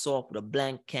starts off with a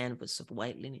blank canvas of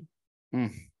white linen.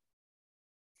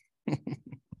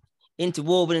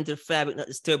 Interwoven into the fabric, not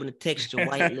disturbing the texture,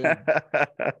 white linen.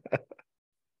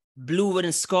 Blue, red,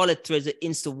 and scarlet threads are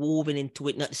interwoven into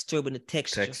it, not disturbing the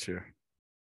texture.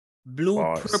 Blue,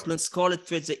 purple, and scarlet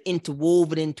threads are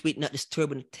interwoven into it, not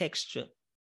disturbing the texture.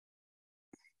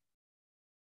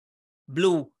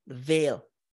 Blue, the veil,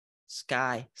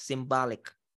 sky,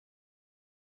 symbolic.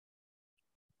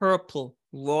 Purple,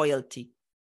 royalty.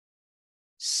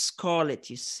 Scarlet,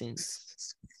 your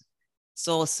sins. It's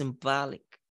all symbolic.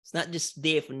 It's not just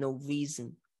there for no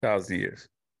reason. 1,000 years.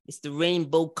 It's the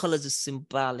rainbow colors are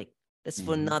symbolic. That's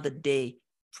for another day.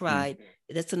 Pride.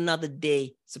 That's another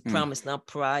day. It's a promise, not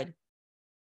pride.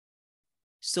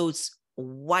 So it's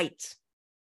white.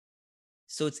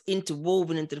 So it's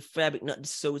interwoven into the fabric, not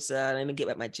so it's let me get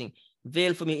back my thing.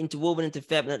 Veil for me, interwoven into the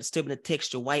fabric, not disturbing the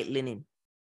texture, white linen.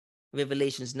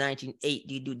 Revelations 19:8,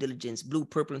 do due diligence, blue,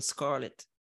 purple, and scarlet.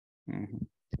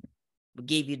 We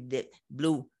gave you the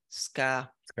blue, sky.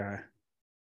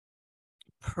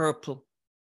 Purple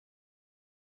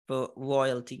for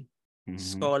royalty.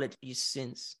 Scarlet for your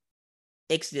sins.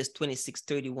 Exodus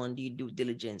 26:31, do due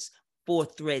diligence. 4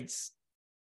 threads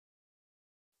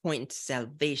pointing to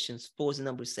salvations. 4 is the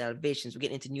number of salvations. We're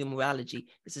getting into numerology.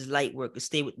 This is light work.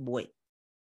 Stay with boy.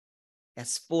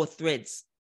 That's 4 threads.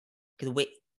 Because the way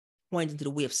pointing to the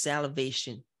way of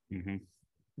salvation.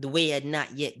 The way had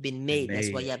not yet been made.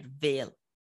 That's why you have the veil.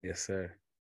 Yes, sir.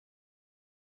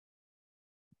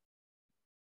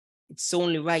 It's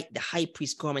only right the high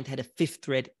priest garment had a 5th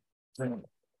thread. A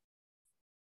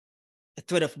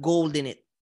thread of gold in it.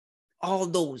 All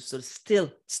those, so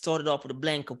still started off with a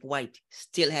blank of white,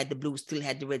 still had the blue, still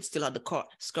had the red, still had the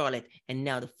scarlet, and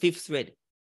now the 5th thread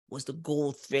was the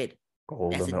gold thread.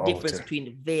 That's the difference between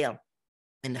the veil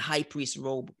and the high priest's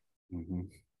robe.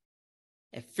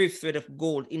 A 5th thread of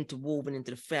gold interwoven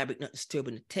into the fabric, not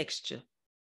disturbing the texture.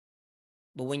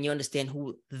 But when you understand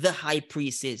who the high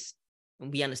priest is,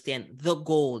 and we understand the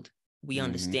gold, we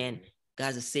understand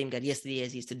God's the same God yesterday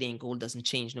as he is today, and gold doesn't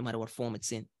change no matter what form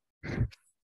it's in.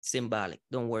 Symbolic.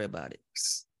 Don't worry about it.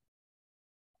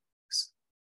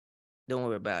 Don't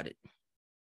worry about it.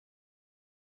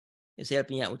 It's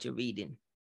helping you out with your reading.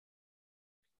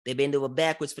 They bend over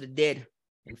backwards for the dead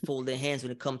and fold their hands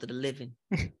when it comes to the living.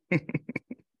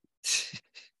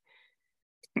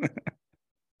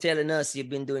 Telling us you've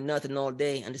been doing nothing all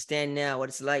day. Understand now what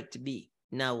it's like to be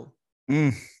now.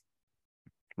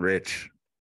 Rich.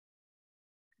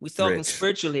 We're talking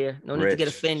spiritual here. No need to get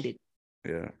offended.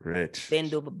 Yeah, rich.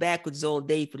 Bend over backwards all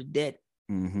day for the dead.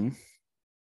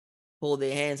 Hold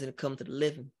their hands when it comes to the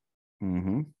living.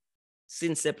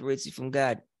 Sin separates you from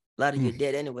God. A lot of you are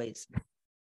dead anyways.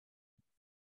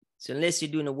 So unless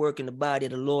you're doing the work in the body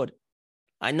of the Lord,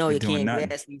 I know You're you doing can't nothing.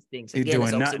 grasp these things. You're Again,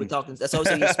 that's doing also we're nothing. talking. That's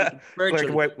also you're speaking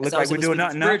spiritually. Look That's like also we're we're doing speaking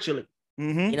nothing, huh? spiritually.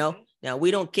 You know, now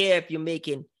we don't care if you're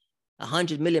making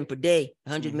 100 million per day,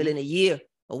 100 million a year,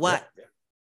 or what. Yep.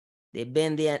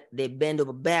 They bend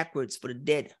over backwards for the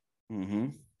dead. Mm-hmm.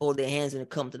 Hold their hands and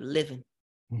come to the living.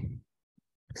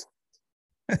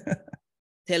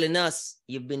 Telling us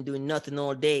you've been doing nothing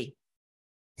all day.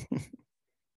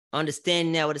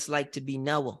 Understand now what it's like to be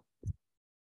Noah.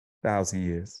 1,000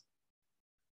 years.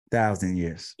 1,000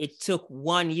 years. It took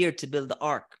 1 year to build the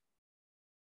ark.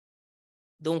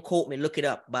 Don't quote me, look it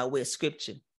up by way of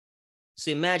scripture.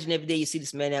 So imagine every day you see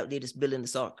this man out there just building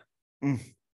this ark.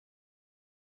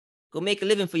 Go make a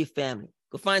living for your family.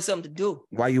 Go find something to do.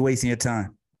 Why are you wasting your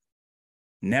time?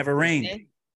 Never rained. Okay?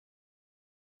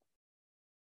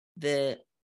 The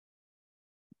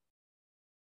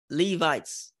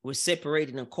Levites were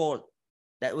separated and called.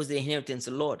 That was the inheritance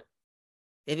of the Lord.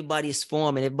 Everybody is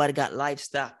farming. Everybody got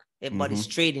livestock. Everybody's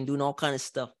trading, doing all kind of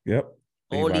stuff. Yep.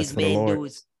 All Levi's these for the men Lord. do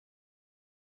is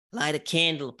light a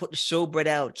candle, put the showbread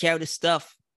out, carry the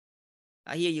stuff.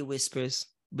 I hear your whispers.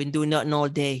 Been doing nothing all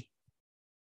day.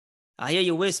 I hear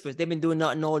your whispers. They've been doing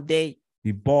nothing all day.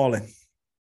 You balling.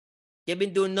 They've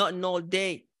been doing nothing all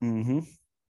day. Mm-hmm.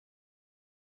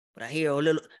 But I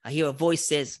hear a voice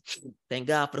says, thank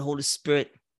God for the Holy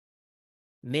Spirit.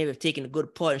 Mary have taken a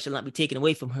good part and shall not be taken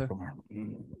away from her.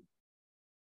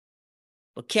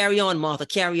 But carry on, Martha,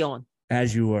 carry on.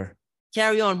 As you were.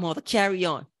 Carry on, Martha, carry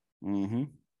on. Mm-hmm.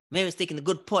 Mary's taking the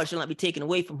good part, shall not be taken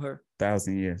away from her.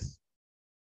 1,000 years.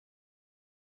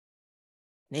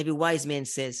 And every wise man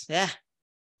says,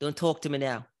 don't talk to me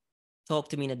now. Talk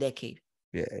to me in a decade.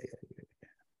 Yeah.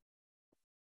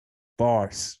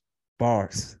 Bars.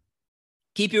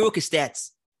 Keep your rookie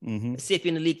stats. Mm-hmm. Let's see if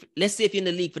you're in the league. Let's see if you're in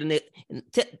the league for the next.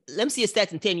 Let me see your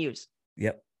stats in 10 years.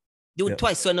 Yep. Do it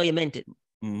twice so I know you meant it.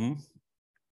 Mm-hmm.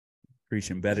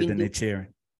 Preaching better than they cheering.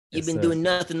 You've been doing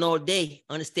nothing all day.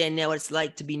 Understand now what it's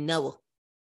like to be Noah.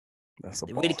 That's a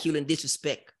the bar. Ridicule and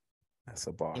disrespect. That's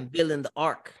a bar. And building the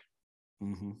ark.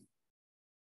 Mm-hmm.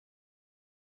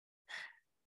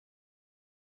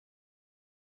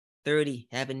 30,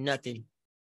 having nothing.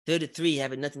 33,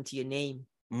 having nothing to your name.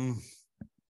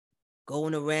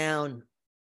 Going around,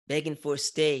 begging for a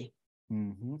stay.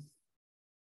 Mm-hmm.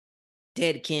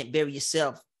 Dead, can't bury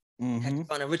yourself. Have to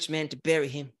find a rich man to bury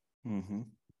him. Mm-hmm.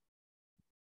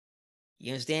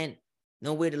 You understand?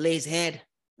 Nowhere to lay his head.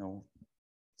 No.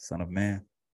 Son of man.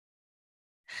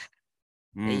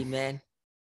 Amen.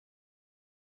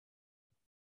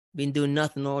 Been doing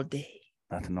nothing all day.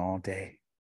 Nothing all day.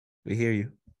 We hear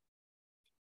you.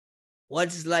 What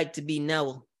it's like to be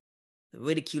Noah, the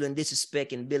ridicule and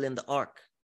disrespect and building the ark.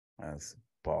 That's a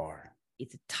bar.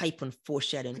 It's a type and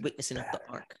foreshadowing, witnessing of the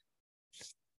ark.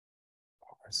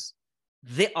 Bars.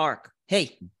 The ark.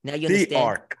 Hey, now you understand. The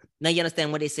ark. Now you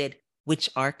understand what they said. Which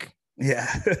ark? Yeah.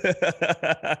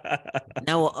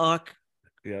 Noah ark.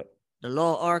 Yep. The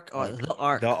law ark or the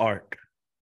ark? The ark.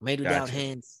 Made without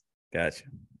hands. Gotcha.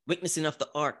 Witnessing of the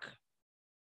ark.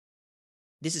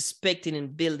 Disrespecting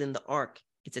and building the ark.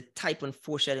 It's a type and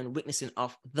foreshadowing, witnessing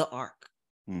of the ark.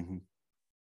 Mm-hmm.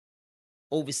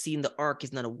 Overseeing the ark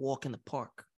is not a walk in the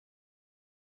park.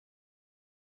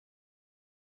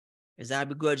 As I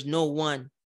begrudge no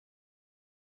one,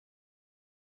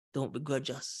 don't begrudge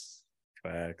us.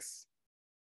 Facts.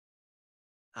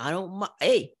 I don't.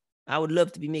 Hey, I would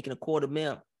love to be making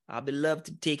 $250,000. I'd be love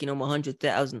to be taking home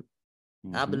 100,000.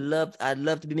 I'd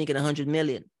love to be making 100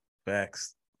 million.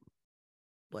 Facts.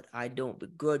 But I don't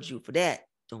begrudge you for that.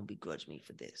 Don't begrudge me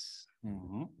for this.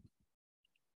 Mm-hmm.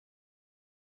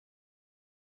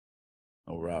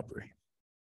 No robbery.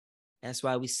 That's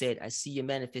why we said, I see your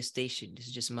manifestation. This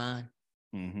is just mine.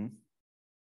 Mm-hmm.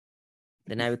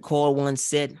 Then I recall one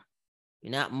said,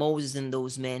 you're not Moses and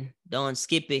those men. Don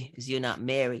Skippy, because you're not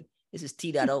Mary. This is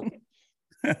T.O.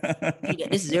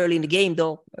 This is early in the game,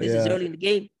 though. This is early in the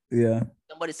game. Yeah.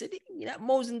 Somebody said, you're not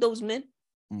Moses and those men.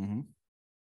 Mm-hmm.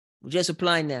 We're just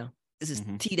applying now. This is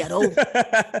T.O.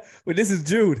 But this is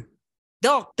Jude.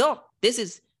 Dog. This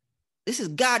is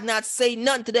God not saying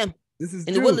nothing to them. This is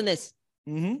in Jude. The wilderness.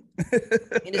 Mm-hmm.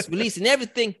 And it's releasing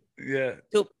everything. Yeah.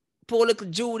 To poor little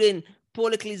Jude and poor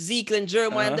little Ezekiel and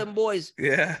Jeremiah and them boys.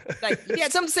 Yeah. Like, you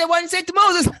had something to say, why didn't you say it to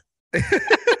Moses?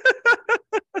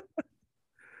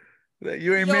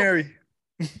 You ain't Mary.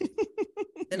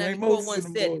 Then I recall one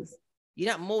said, you're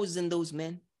not Moses and those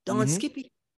men. Don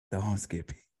Skippy. Don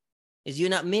Skippy. Is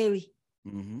you're not Mary.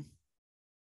 Mm-hmm.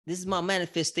 This is my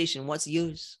manifestation. What's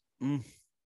yours?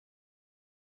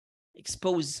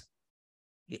 Expose.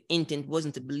 Your intent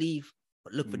wasn't to believe,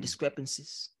 but look for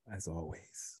discrepancies. As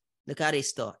always. Look how they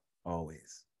start.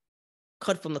 Always.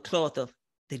 Cut from the cloth of,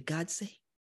 did God say?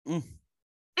 I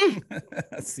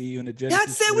see you in the God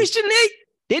Genesis. said we shouldn't eat.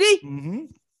 Did he? Mm-hmm.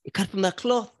 It cut from that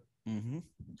cloth. Mm-hmm.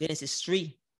 Genesis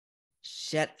 3.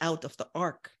 Shut out of the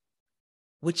ark.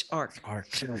 Which ark? Ark.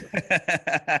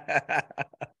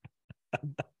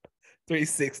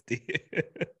 360.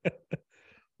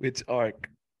 Which ark?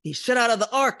 He shut out of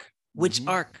the ark. Which Mhm.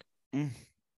 ark? Mm.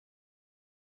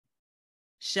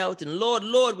 Shouting, Lord,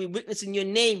 Lord, we witness in your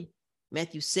name.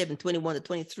 Matthew 7, 21 to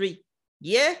 23.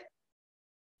 Yeah?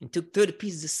 And took 30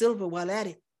 pieces of silver while at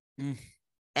it. Mm.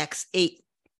 Acts 8,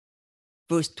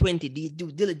 verse 20,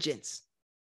 due diligence.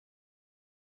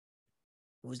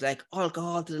 It was like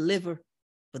alcohol to the liver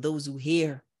for those who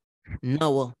hear.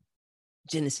 Noah,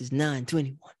 Genesis 9,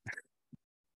 21.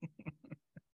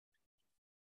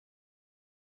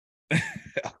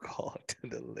 Alcohol to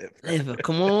the liver. Liver,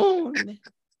 come on, man.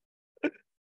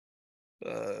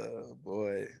 Oh,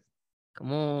 boy.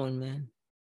 Come on, man.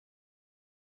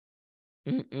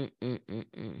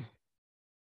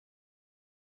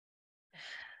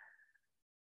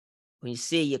 When you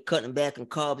say you're cutting back on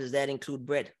carbs, does that include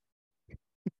bread?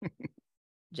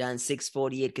 John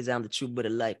 6:48, because I'm the true bread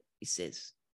of life, he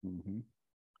says. Mm-hmm.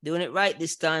 Doing it right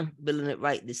this time, building it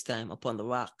right this time upon the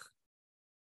rock.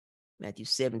 Matthew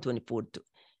 7, 24 to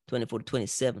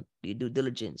 27. Do you due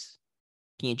diligence?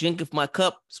 Can you drink of my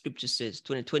cup? Scripture says,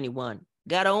 2021.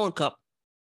 Got our own cup.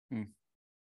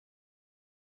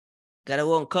 Got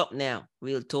our own cup now.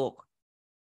 Real talk.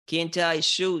 Can't tie his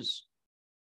shoes.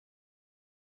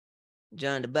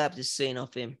 John the Baptist saying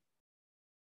of him.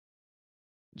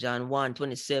 John 1,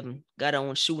 27. Got our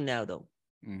own shoe now, though.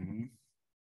 Mm-hmm.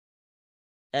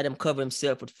 Adam covered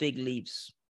himself with fig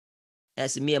leaves.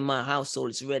 As for me and my household,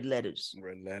 it's red letters.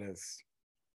 Red letters.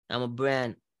 I'm a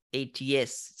brand,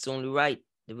 A.T.S. It's only right.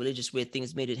 The religious way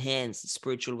things made with hands, the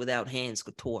spiritual without hands,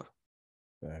 couture.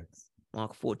 Facts.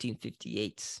 Mark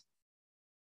 14:58.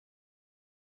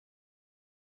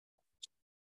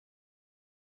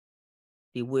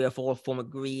 Beware of all form of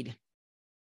greed.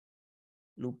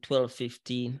 Luke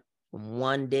 12:15. From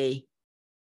one day.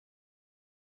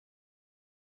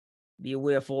 Be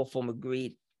aware of all form of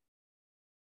greed.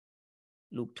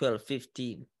 Luke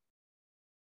 12:15.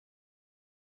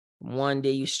 From one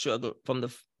day you struggle, from the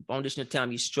foundational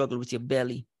time you struggle with your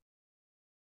belly.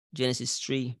 Genesis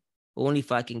 3. Only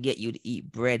if I can get you to eat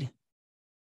bread.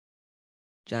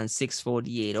 John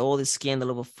 6:48. All the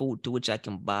scandal of a food to which I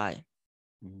can buy.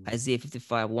 Isaiah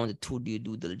 55, 1 to 2, do you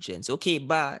due diligence? Okay,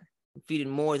 buy. I'm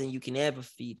feeding more than you can ever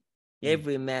feed,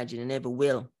 ever imagine, and ever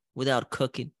will without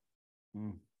cooking.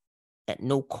 At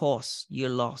no cost, you're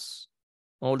lost.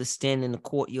 All the standing in the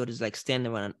courtyard is like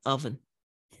standing around an oven.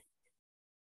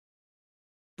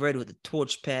 Bread with the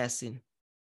torch passing.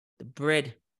 The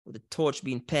bread with the torch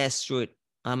being passed through it.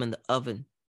 I'm in the oven.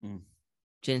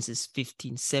 Genesis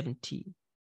 15:17.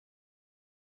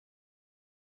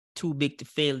 Too big to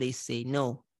fail, they say.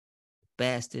 No,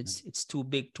 bastards, it's too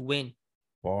big to win.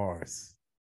 Bars.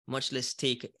 Much less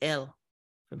take an L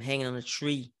from hanging on a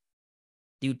tree.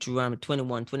 Deuteronomy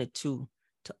 21:22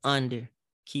 to under.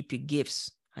 Keep your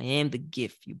gifts. I am the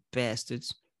gift, you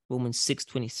bastards. Romans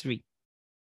 6:23.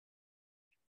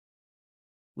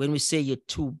 When we say you're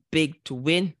too big to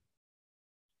win,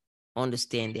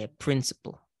 understand that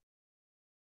principle.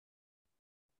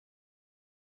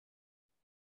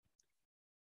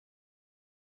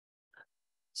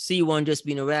 C1 just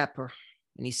being a rapper,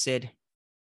 and he said,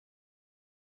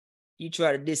 you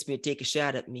try to diss me or take a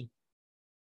shot at me,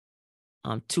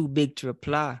 I'm too big to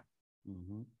reply.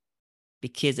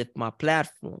 Because of my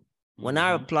platform. When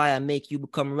I reply, I make you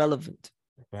become relevant.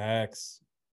 Facts.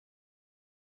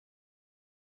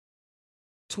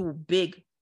 Too big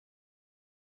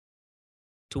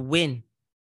to win,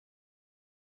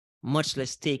 much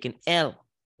less take an L.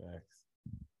 Facts.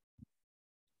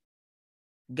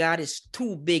 God is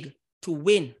too big to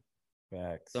win.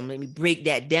 Facts. So let me break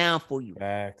that down for you.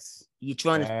 Facts. You're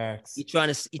trying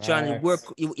to work.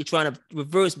 You're trying to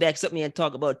reverse back something and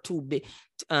talk about too big.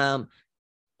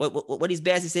 What these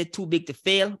bastards said, too big to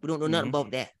fail. We don't know nothing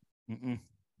about that.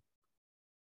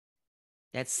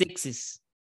 That's sixes.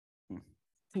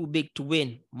 Too big to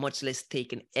win, much less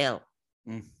take an L.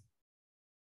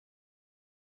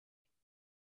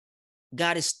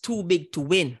 God is too big to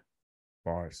win.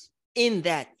 Bars. In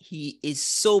that he is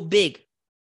so big,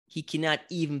 he cannot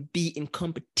even be in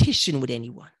competition with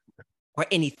anyone or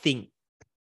anything.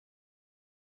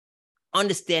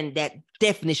 Understand that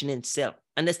definition in itself.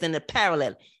 Understand the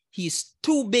parallel. He's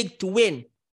too big to win.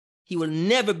 He will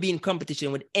never be in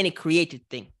competition with any created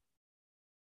thing.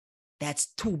 That's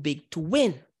too big to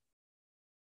win.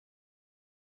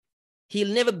 He'll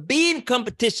never be in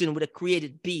competition with a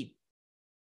created being.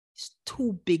 He's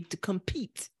too big to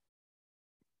compete.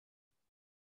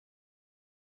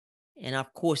 And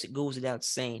of course, it goes without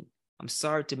saying, I'm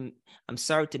sorry to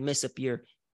mess up your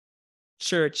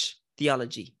church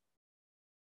theology.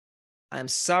 I'm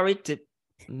sorry to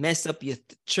mess up your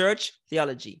church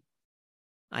theology.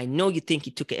 I know you think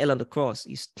he took an L on the cross.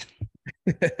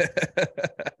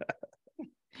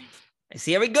 I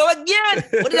see, here we go again.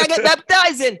 What did I get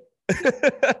baptized in?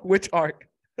 Which ark?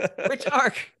 Which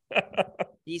ark?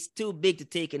 He's too big to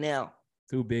take an L.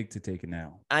 Too big to take an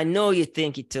L. I know you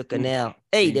think he took an L.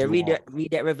 Hey, there, read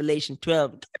that Revelation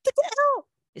 12. God took an L.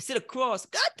 Instead of cross,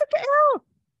 God took an L.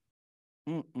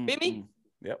 Hear me?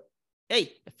 Yep.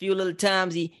 Hey, a few little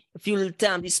times he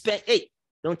spent, hey,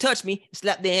 don't touch me,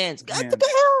 slap their hands. God took an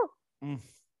L. You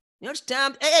know which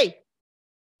time, hey,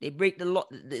 they break the law,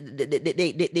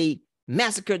 they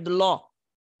massacred the law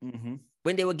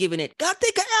when they were giving it. God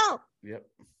take an L. Yep.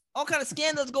 All kind of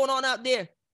scandals going on out there.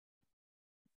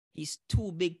 He's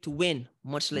too big to win,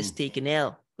 much less take an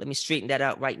L. Let me straighten that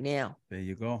out right now. There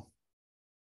you go.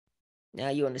 Now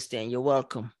you understand. You're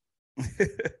welcome.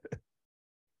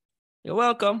 You're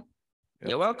welcome. Yep.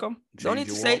 You're welcome. You don't need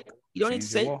to say. You don't need to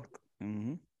say.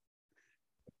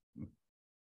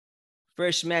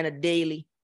 Fresh manna daily.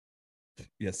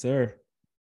 Yes, sir.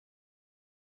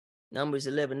 Numbers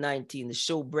 11:19. The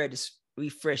showbread is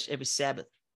refreshed every Sabbath.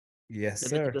 Yes,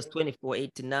 Leviticus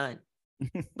 24:8-9.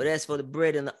 But as for the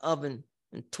bread in the oven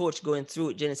and torch going through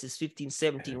it, Genesis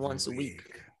 15:17, once a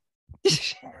week.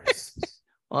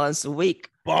 Once a week.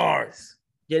 Bars.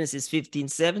 Genesis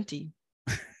 15:17.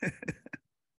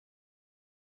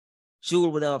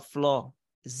 Jewel without flaw.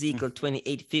 Ezekiel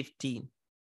 28:15.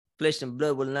 Flesh and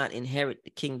blood will not inherit the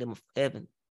kingdom of heaven.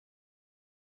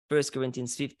 1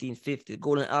 Corinthians 15:50. The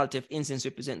golden altar of incense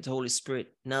represents the Holy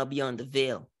Spirit, now beyond the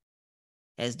veil,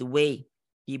 as the way.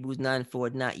 Hebrews 9:4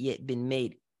 had not yet been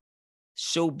made.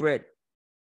 Showbread.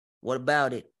 What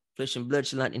about it? Flesh and blood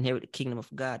shall not inherit the kingdom of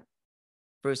God.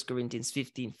 1 Corinthians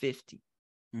 15:50.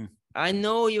 I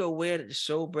know you're aware that the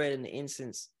showbread and the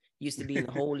incense used to be in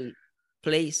the holy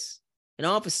place. And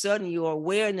all of a sudden you are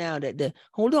aware now that the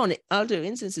altar of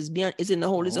incense is in the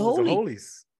holies of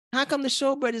holies. How come the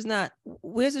showbread is not?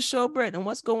 Where's the showbread and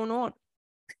what's going on?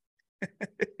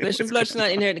 Flesh and blood shall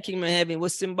not inherit the kingdom of heaven.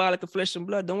 What's symbolic of flesh and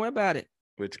blood? Don't worry about it.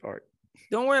 Which ark?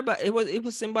 Don't worry about it. It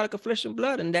was symbolic of flesh and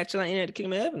blood, and that shall not inherit the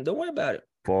kingdom of heaven. Don't worry about it.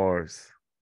 Bars.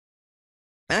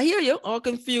 I hear you. All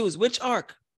confused. Which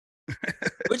ark?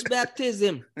 Which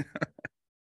baptism?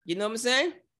 You know what I'm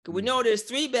saying? Because we know there's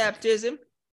 3 baptisms.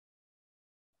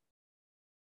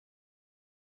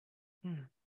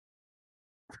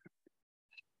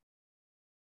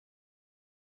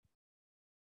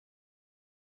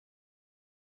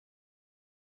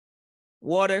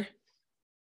 Water.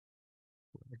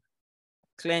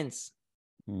 Cleanse.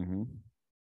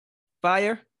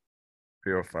 Fire.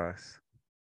 Purifies.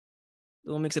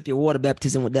 Don't mix up your water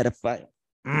baptism with that of fire.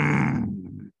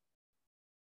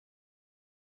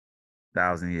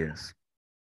 1,000 years.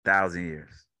 1,000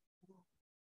 years.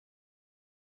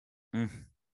 There's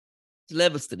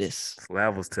levels to this. There's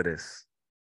levels to this.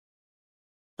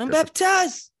 I'm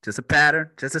baptized. Just a pattern.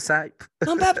 Just a type.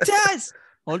 I'm baptized.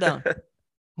 Hold on.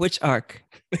 Which ark?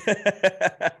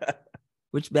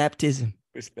 Which baptism?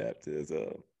 Which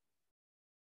baptism?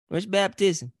 Which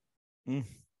baptism?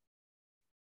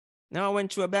 Noah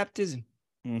went through a baptism.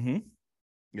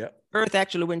 Yep. Earth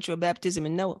actually went through a baptism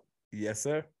in Noah. Yes,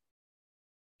 sir.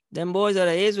 Them boys out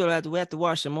of Israel, we have to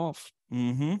wash them off.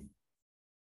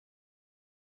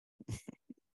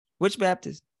 Which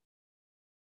baptism?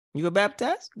 You were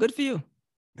baptized? Good for you.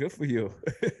 Good for you.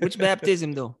 Which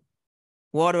baptism, though?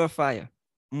 Water or fire?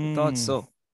 Thought so.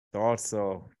 Thought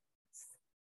so.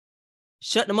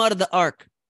 Shut them out of the ark.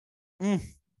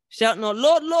 Shouting out,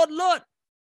 Lord, Lord, Lord.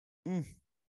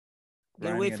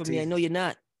 Get away from me. I know you're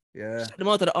not. Yeah. Shut them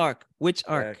out of the ark. Which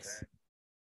ark? X.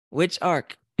 Which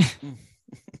ark?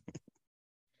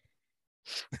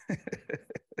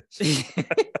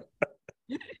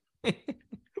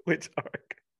 Which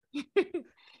ark?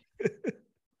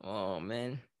 Oh,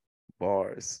 man.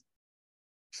 Bars.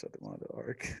 Shut them out of the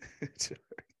ark.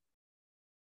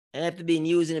 After being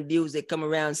used and abused, they come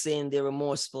around saying they're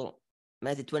remorseful.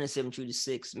 Matthew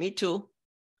 27:2-6. Me too.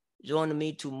 Join the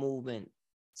Me Too movement.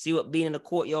 See what being in the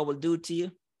courtyard will do to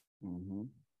you?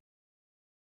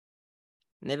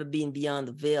 Never being beyond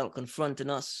the veil, confronting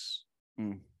us.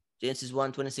 Genesis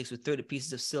 1:26 with 30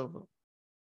 pieces of silver.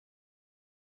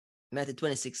 Matthew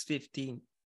 26:15.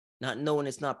 Not knowing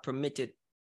it's not permitted.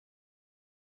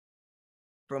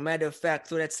 For a matter of fact,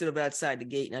 throw that silver outside the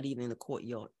gate, not even in the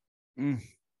courtyard.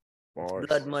 Bars.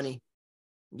 Blood money.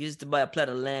 Used to buy a plot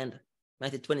of land.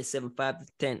 Matthew 27,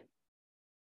 5-10.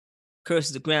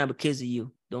 Curses the ground because of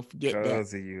you. Don't forget that.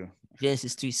 Because of you.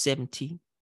 Genesis 3:17.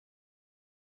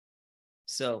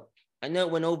 So I know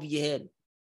it went over your head.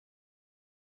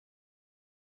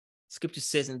 Scripture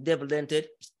says, and the devil entered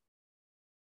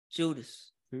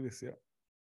Judas. Judas, yeah.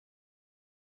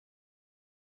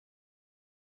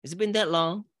 Has it been that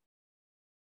long?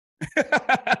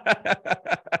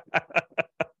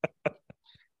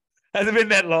 Has it been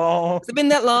that long? Has it been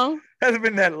that long? Has it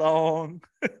been that long?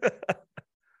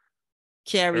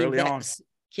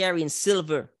 Carrying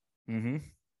silver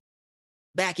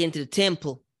back into the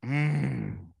temple.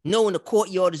 Knowing the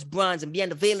courtyard is bronze and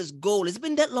beyond the veil is gold. Has it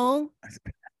been that long?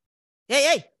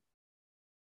 Hey.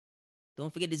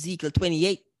 Don't forget Ezekiel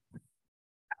 28.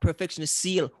 Perfection is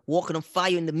sealed, walking on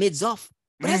fire in the midst of.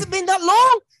 But has it been that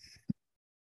long?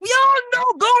 We all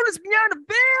know gold is beyond the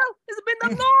veil. Has it been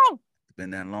that long? It's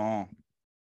been that long.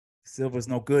 Silver's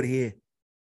no good here.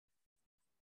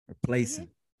 Replacing.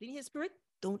 Didn't you hear, Spirit?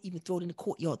 Don't even throw it in the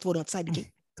courtyard. Throw it outside the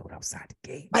gate. Throw it outside the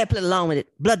gate. Buy a plate along with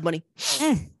it. Blood money.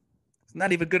 It's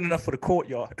not even good enough for the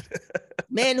courtyard.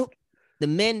 The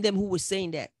men them who were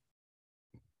saying that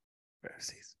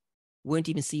Pharisees weren't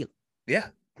even sealed. Yeah.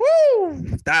 Woo!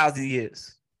 1,000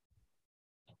 years.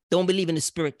 Don't believe in the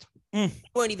Spirit.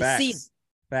 Weren't even sealed.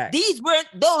 Facts. These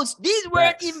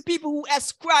weren't even people who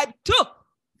ascribed to.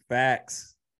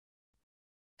 Facts.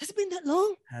 Has it been that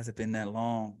long? Has it been that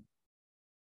long?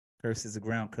 Curses the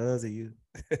ground because of you.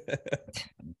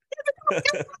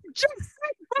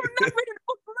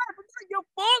 Your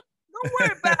fault. Don't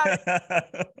worry about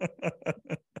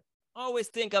it. Always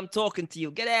think I'm talking to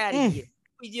you. Get out of here.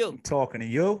 Who's you? I'm talking to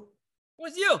you.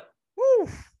 Who's you? Woo.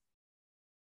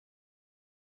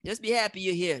 Just be happy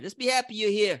you're here. Just be happy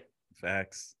you're here.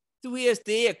 Facts. 2 ears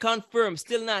to hear, confirm,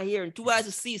 still not hearing. 2 eyes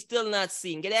to see, still not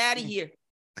seeing. Get out of here.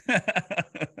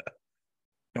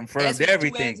 Confirmed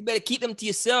everything. You better keep them to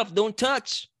yourself. Don't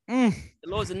touch. The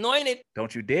Lord's anointed.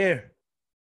 Don't you dare.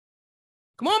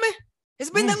 Come on, man. It's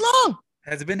been that long.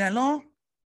 Has it been that long?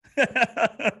 You 4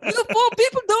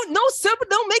 people don't know silver,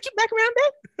 don't make it back around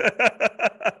there.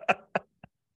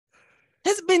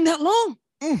 Has it been that long?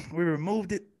 We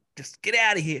removed it. Just get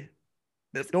out of here.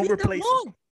 Don't replace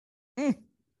it.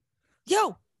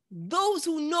 Yo, those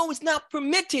who know it's not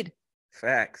permitted.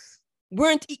 Facts.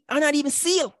 Are not even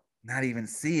sealed. Not even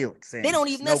sealed. They don't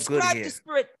even ascribe to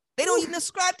Spirit. They don't even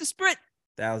ascribe to Spirit.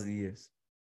 1,000 years.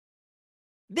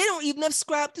 They don't even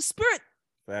ascribe to Spirit.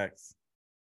 Facts.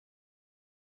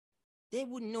 They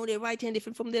wouldn't know their right hand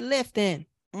different from their left hand.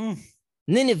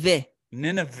 Nineveh.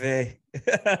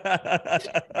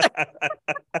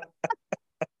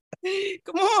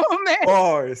 Come on, man.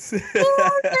 Bars.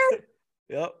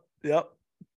 Yep.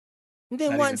 And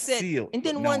then Not one even said, sealed, and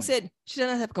then one said, should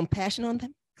I not have compassion on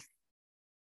them?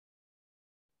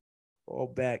 Fall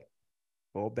back,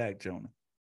 Jonah.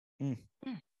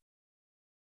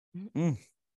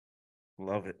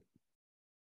 Love it.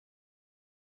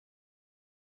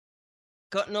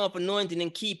 Cutting off anointing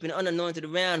and keeping unanointed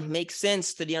around makes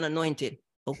sense to the unanointed.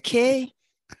 Okay.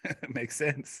 Makes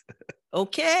sense.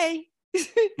 Okay.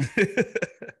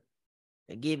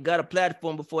 I gave God a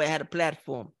platform before I had a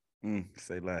platform.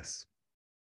 Say less.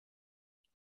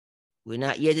 We're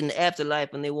not yet in the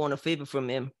afterlife and they want a favor from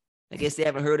him. I guess they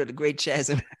haven't heard of the great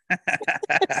chasm.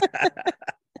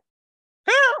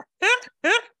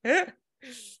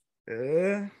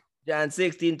 John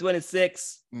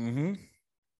 16:26.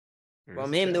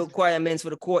 From him, the requirements for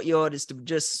the courtyard is to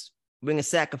just bring a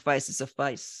sacrifice to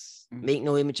suffice. Make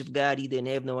no image of God either in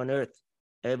heaven or on earth.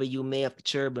 However you may have the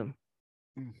cherubim.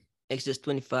 Exodus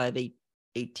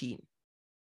 25:18.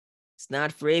 It's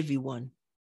not for everyone.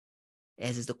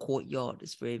 As is the courtyard,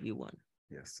 it's for everyone.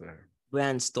 Yes, sir.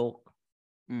 Grand stalk.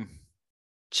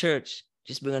 Church,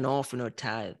 just bring an offering or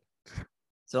tithe.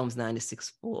 Psalms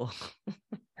 96:4.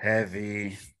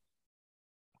 Heavy.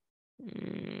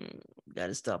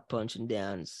 Gotta stop punching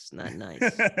down. It's not nice.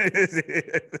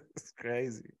 It's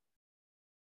crazy.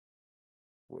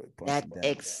 That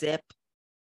except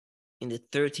in the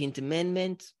 13th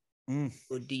Amendment,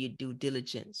 or do you due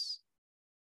diligence?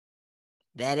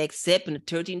 That except in the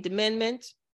 13th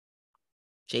Amendment,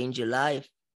 change your life.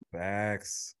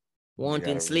 Facts. Want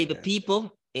to enslave a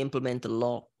people, implement the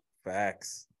law.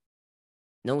 Facts.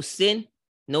 No sin,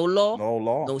 no law. No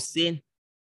law. No sin.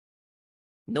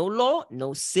 No law,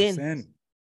 no sin. No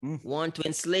sin. Want to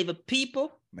enslave a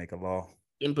people, make a law.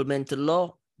 Implement the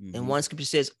law. And one scripture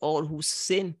says, all who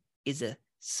sin is a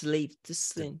slave to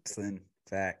sin. Sin.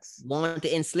 Facts. Want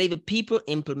to enslave a people,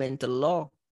 implement the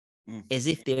law. As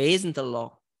if there isn't a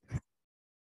law.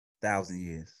 1,000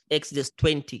 years. Exodus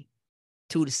 20,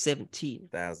 2 to 17.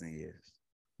 1,000 years.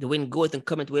 The wind goeth and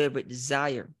cometh wherever it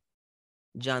desire.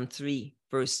 John 3,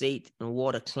 verse 8, and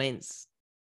water cleanse.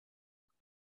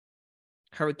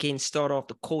 Hurricanes start off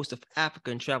the coast of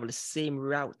Africa and travel the same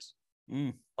route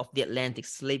of the Atlantic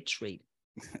slave trade.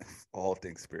 All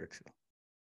things spiritual.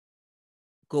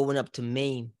 Going up to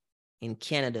Maine in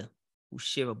Canada, who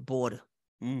share a border.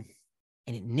 And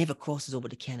it never crosses over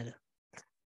to Canada.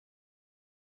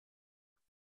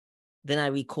 Then I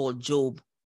recall Job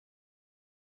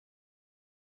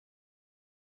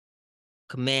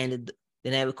commanded,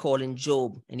 then I recall in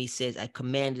Job, and he says, I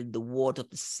commanded the water of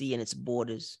the sea and its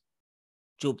borders.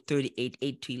 Job 38,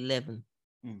 8 to 11.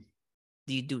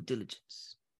 Do you due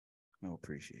diligence? No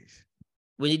appreciation.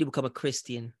 When did you become a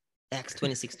Christian? Acts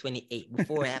 26, 28,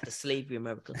 before or after slavery in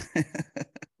America?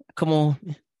 Come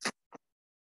on.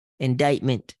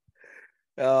 Indictment.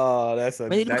 Oh, that's a.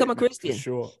 When did you become a Christian? For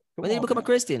sure. When did you become a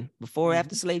Christian? Before or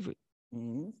after slavery?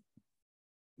 Must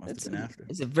have been after.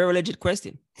 It's a very legit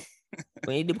question.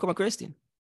 When did you become a Christian?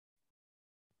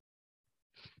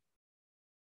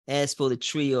 As for the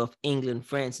trio of England,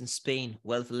 France, and Spain,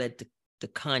 wealth led to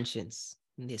conscience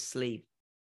in their slave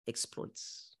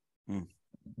exploits.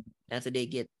 After they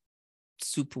get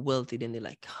super wealthy, then they're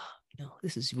like, oh,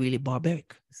 this is really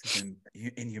barbaric. This is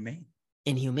inhumane.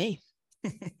 Inhumane.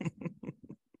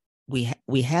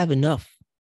 We have enough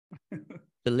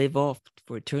to live off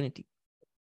for eternity.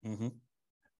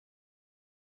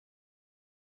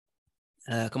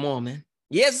 Come on, man.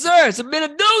 Yes, sir. It's been a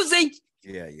doozy.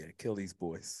 Yeah. Kill these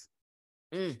boys.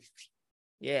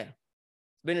 Yeah.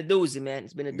 It's been a doozy, man.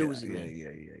 It's been a doozy, man.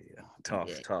 Yeah.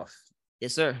 Tough.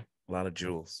 Yes, sir. A lot of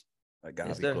jewels. That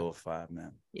gotta be glorified,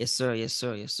 man. Yes, sir.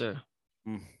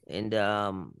 And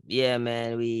yeah,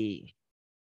 man, we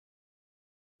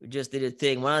just did a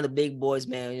thing. One of the big boys,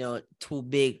 man, too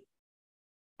big.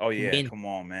 Oh yeah, come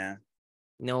on, man.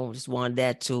 Just wanted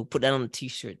that to put that on a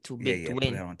t-shirt. Too big to win.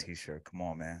 Put that on a t-shirt. Come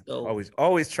on, man. So,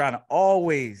 always trying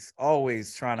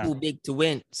to. Too big to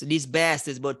win. So these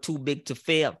bastards, but too big to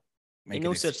fail. Ain't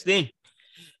no such thing.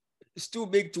 It's too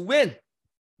big to win.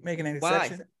 Making an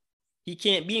exception. Why? He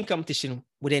can't be in competition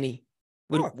with any.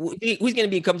 Who's going to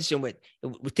be in competition with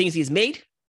things he's made?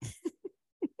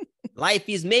 Life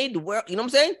he's made, the world, you know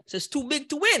what I'm saying? So it's too big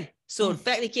to win. So the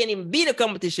fact he can't even beat a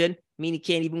competition means he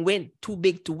can't even win. Too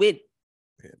big to win.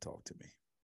 Yeah, talk to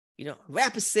me.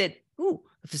 Rapper said,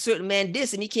 if a certain man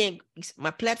this and he can't, my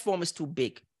platform is too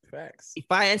big. Facts. If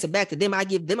I answer back to them, I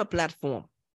give them a platform.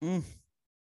 And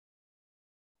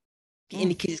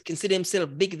he can consider himself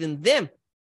bigger than them.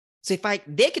 So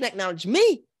they can acknowledge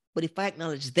me, but if I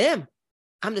acknowledge them,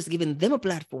 I'm just giving them a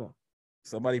platform.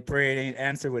 Somebody prayed ain't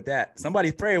answered with that.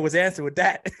 Somebody prayer was answered with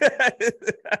that.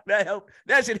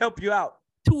 That should help you out.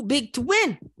 Too big to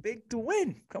win. Big to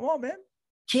win. Come on, man.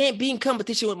 Can't be in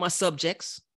competition with my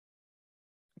subjects.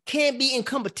 Can't be in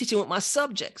competition with my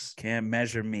subjects. Can't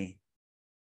measure me.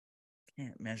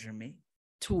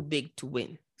 Too big to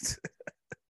win.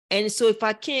 And so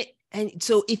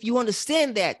if you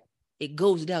understand that, it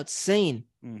goes without saying,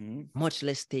 much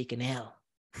less take an L.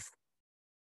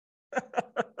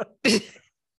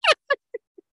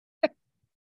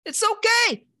 It's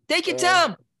okay. Take your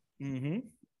time.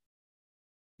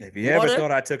 If you ever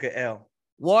thought I took an L.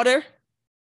 Water,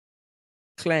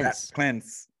 cleanse.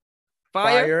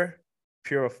 Fire,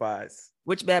 purifies.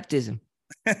 Which baptism?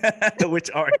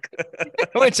 Which ark?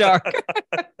 Which ark?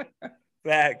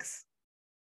 Facts.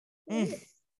 Men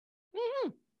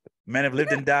have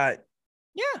lived and died.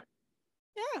 Yeah.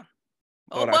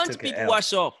 A whole bunch of people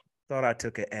wash off. Thought I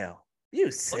took an L. You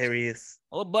serious?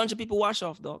 A whole bunch of people wash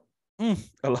off, dog.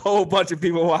 A whole bunch of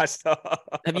people washed off.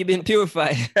 Have you been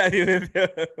purified? Have you been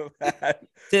purified?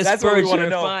 That's what we want to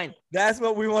know. That's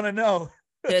what we want to know.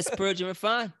 Test, purge, and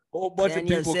refine. A whole bunch of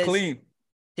people clean.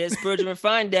 Test, purge, and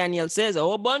refine, Daniel says. A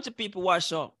whole bunch of people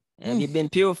wash off. Have you been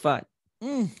purified?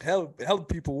 Hell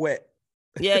people wet.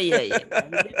 Yeah. Have you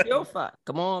been purified?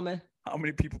 Come on, man. How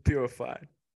many people purified?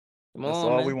 That's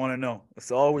all we want to know.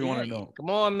 That's all we want to know. Come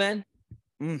on, man.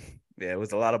 Yeah, it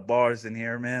was a lot of bars in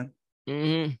here, man.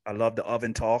 I love the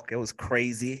oven talk. It was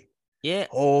crazy. Yeah.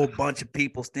 Whole bunch of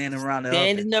people standing around the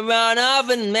oven. Standing around the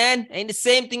oven, man. Ain't the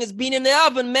same thing as being in the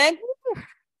oven, man.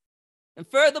 And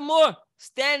furthermore,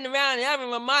 standing around the oven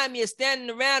remind me of standing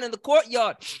around in the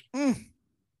courtyard.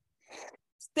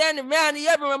 Standing around the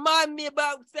oven remind me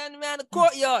about standing around the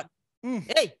courtyard.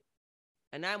 Hey.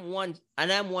 And I'm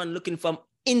one looking from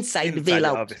inside the veil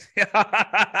out.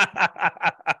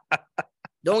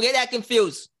 Don't get that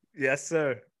confused. Yes,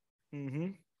 sir.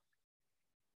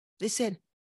 They said,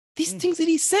 these things that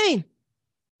he's saying.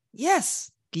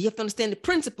 Yes, You have to understand the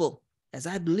principle. As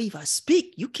I believe I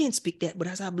speak, you can't speak that, but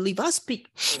as I believe I speak.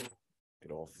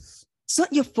 Get off. It's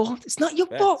not your fault. It's not your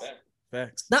Facts. fault.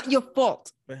 Facts. Not your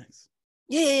fault. Facts.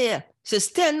 Yeah. So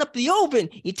stand up the oven.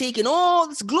 You're taking all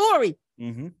this glory.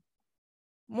 Mm-hmm.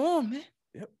 Come on, man.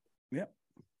 Yep.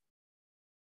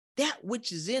 That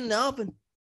which is in the oven.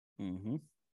 Mm-hmm.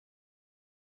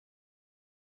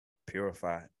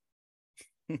 Purified.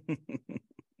 It's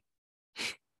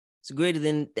greater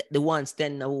than the one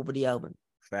standing over the oven.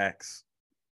 Facts.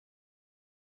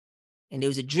 And there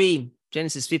was a dream.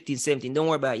 Genesis 15:17. Don't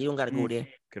worry about it. You don't got to go there.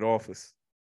 Get off us.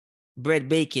 Bread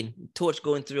baking, torch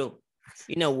going through.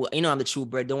 You know I'm the true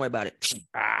bread. Don't worry about it.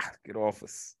 Get off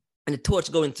us. And the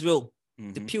torch going through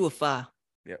to purify.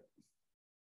 Yep.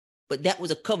 But that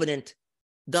was a covenant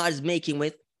God is making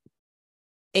with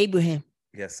Abraham.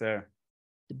 Yes, sir.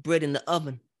 The bread in the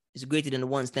oven is greater than the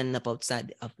one standing up outside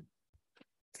the oven.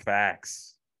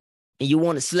 Facts. And you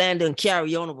want to slander and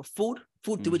carry on over food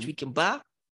to which we can buy?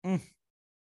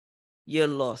 You're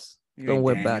lost. Don't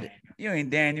worry about it. You ain't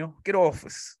Daniel. Get off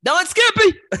us. Don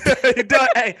Skippy.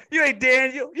 Hey, you ain't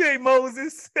Daniel. You ain't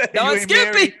Moses. Don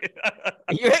Skippy.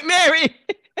 You ain't Mary.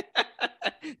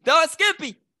 Don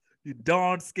Skippy. You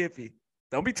Don Skippy.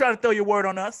 Don't be trying to throw your word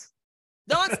on us.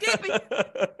 Don Skippy.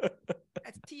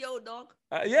 That's T.O., dog.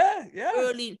 Yeah.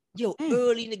 Early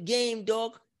in the game,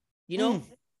 dog. You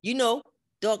know,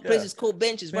 dog plays his cold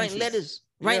benches, writing letters.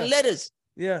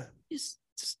 Yeah. Just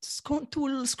going through a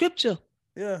little scripture.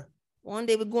 Yeah. One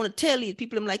day we're going to tell you.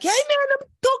 People, I'm like, hey, man, I'm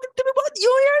talking to me about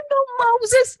you here, no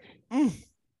Moses.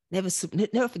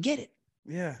 Never forget it.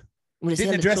 Yeah.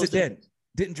 Didn't address it then.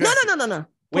 Didn't address it. No.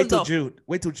 Wait till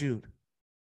Jude.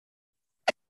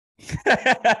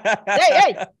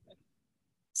 Hey.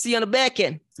 See you on the back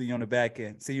end. See you in 10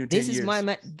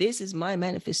 years. This is my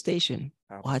manifestation.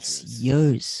 What's yours?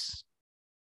 yours?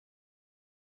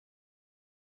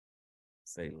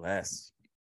 Say less.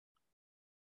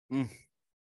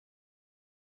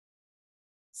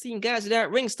 Seeing guys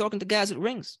without rings talking to guys with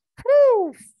rings.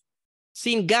 Woo.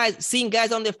 Seeing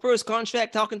guys on their first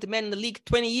contract talking to men in the league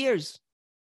 20 years.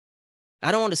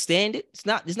 I don't understand it. It's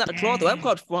not the Toronto I'm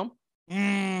caught from.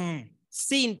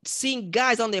 Seeing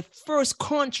guys on their first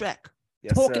contract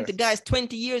talking to guys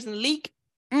 20 years in the league.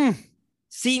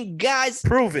 Seeing guys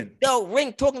proven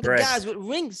ring talking to guys with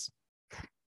rings.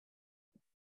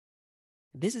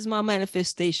 This is my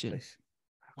manifestation.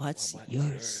 What's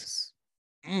yours?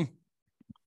 For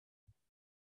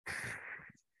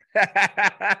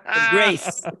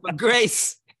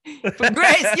grace.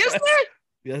 Yes, sir.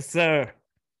 Yes, sir.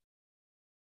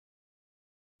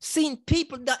 Seeing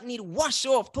people that need wash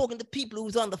off, talking to people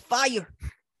who's on the fire.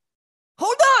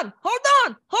 Hold on.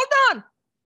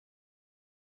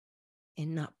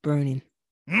 And not burning.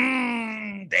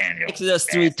 Daniel. Exodus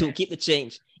 3:2. Keep the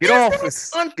change. Get off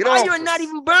us. On fire and not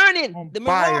even burning. On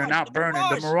fire, not burning.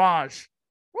 The mirage.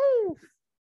 Woo.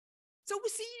 So we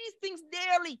see these things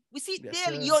daily. We see it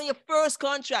daily. Sir. You're on your first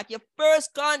contract. You're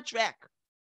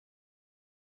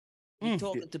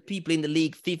talking to people in the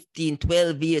league 15,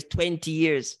 12 years, 20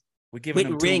 years. We're giving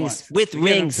them rings. Too much. With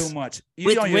rings. Too much.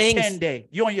 You're on your 10-day.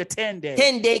 You're on your 10-day.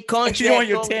 10-day contract. You're on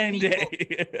your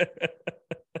 10-day.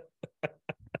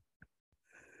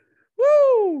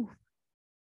 Woo.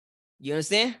 You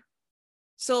understand?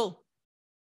 So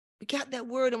we got that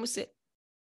word and we said,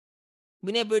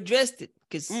 we never addressed it.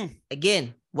 Because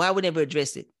again, why we never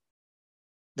address it?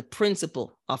 The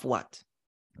principle of what?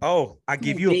 Oh, I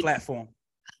give you a platform.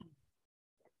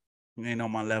 You ain't on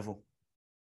my level.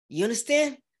 You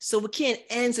understand? So we can't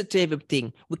answer to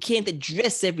everything. We can't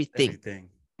address everything.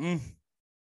 Woo!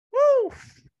 You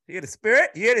hear the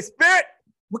spirit? We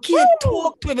can't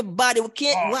talk to everybody. We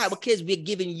can't. Why? Because we're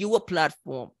giving you a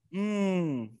platform.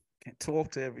 Can't talk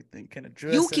to everything. Can't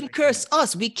address. You can curse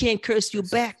us. We can't curse you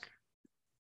back.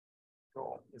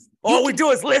 All we do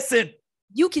is listen.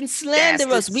 You can slander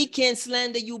us. We can't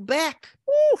slander you back.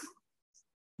 Woo.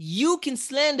 You can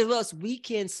slander us. We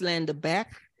can't slander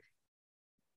back.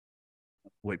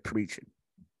 We're preaching.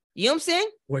 You know what I'm saying?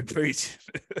 We're preaching.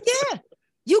 Yeah.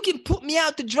 You can put me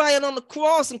out to dry and on the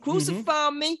cross and crucify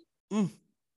me.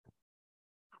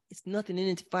 It's nothing in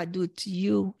it if I do it to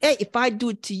you. Hey, if I do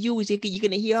it to you, you're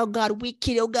going to hear, oh, God,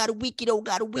 wicked, oh, God, wicked, oh,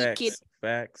 God, wicked.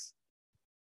 Facts.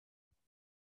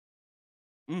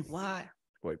 Why?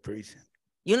 We're preaching.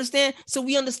 You understand? So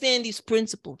we understand these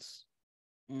principles.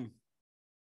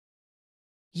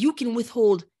 You can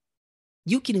withhold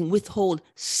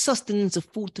sustenance of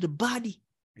food to the body.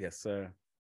 Yes, sir.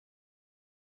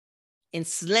 And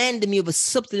slander me of a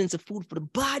substance of food for the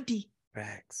body.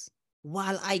 Facts.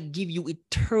 While I give you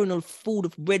eternal food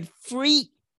of bread free.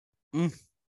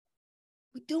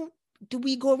 We don't. Do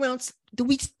we go around? Do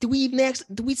we even ask?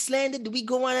 Do we slander? Do we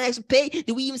go around and ask for pay?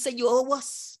 Do we even say you owe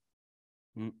us?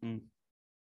 Mm-mm.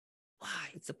 Why?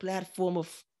 It's a platform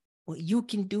of what you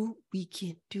can do, we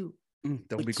can't do.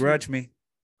 Don't begrudge me.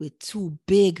 We're too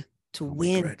big to Don't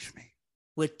win. begrudge me.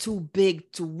 We're too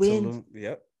big to win.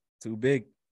 Yep. Too big.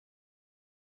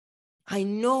 I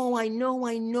know. You're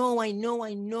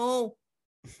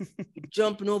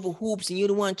jumping over hoops and you're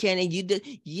the one can't. You did.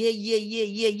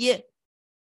 Yeah.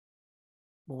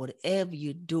 But whatever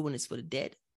you're doing is for the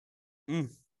dead. We're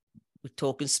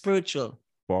talking spiritual.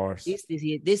 Bars.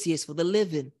 This is for the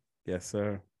living. Yes,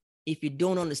 sir. If you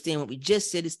don't understand what we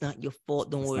just said, it's not your fault.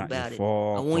 Don't worry about it.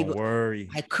 Don't worry.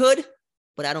 I could,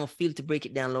 but I don't feel to break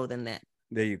it down lower than that.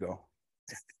 There you go.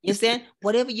 You understand?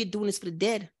 Whatever you're doing is for the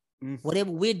dead.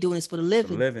 Whatever we're doing is for the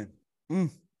living. For the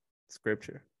living.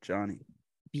 Scripture, Johnny.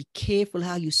 Be careful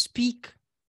how you speak.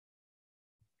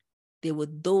 There were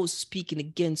those speaking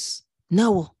against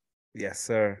Noah. Yes,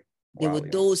 sir. There were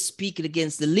those speaking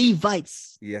against the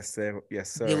Levites. Yes, sir.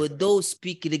 Yes, sir. There were those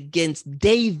speaking against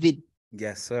David.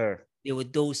 Yes, sir. There were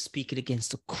those speaking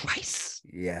against the Christ.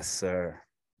 Yes, sir.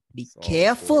 Be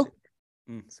careful.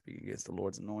 Speaking against the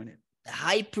Lord's anointed. The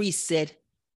high priest said,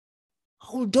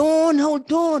 hold on.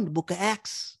 The book of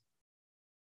Acts.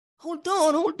 Hold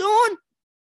on.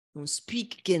 Don't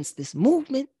speak against this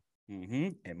movement.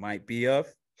 It might be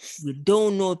of. You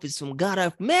don't know if it's from God or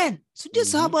from man. So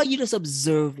just how about you just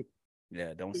observe it?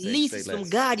 Yeah, don't At say least it's from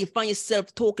God. You find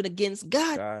yourself talking against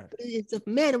God. But it's of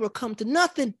man, it will come to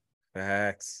nothing.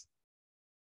 Facts.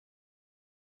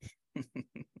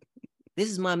 This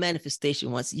is my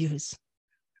manifestation. What's yours?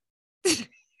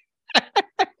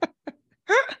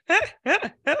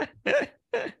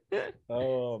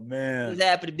 Oh, man. Just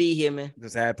happy to be here, man.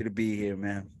 Just happy to be here,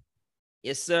 man.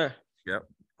 Yes, sir. Yep.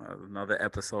 Another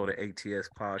episode of A.T.S.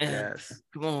 podcast.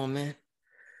 Come on, man.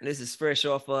 This is fresh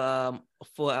off a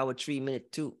 4-hour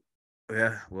 3-minute too.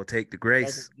 Yeah, we'll take the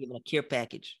grace. Giving a care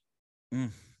package.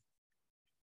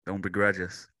 Don't begrudge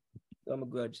us. Don't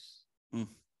begrudge us.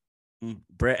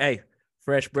 Bread, hey,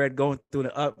 fresh bread going through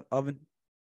the oven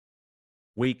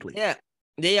weekly. Yeah,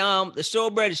 the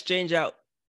showbread is changed out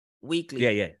weekly.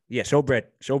 Yeah.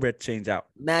 Showbread change out.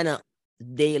 Manna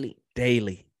daily.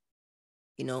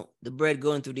 You know, the bread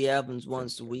going through the ovens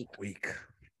once a week.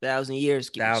 1,000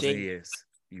 years. 1,000 years.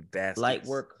 You bastards. Light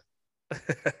work.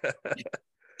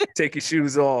 Take your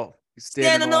shoes off. You're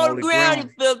standing on the ground, you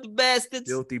filthy bastards.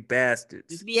 Filthy bastards.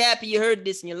 Just be happy you heard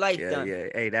this in your lifetime. Yeah.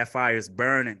 Hey, that fire's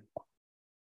burning.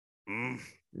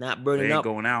 Not burning it ain't up.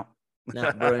 Going out.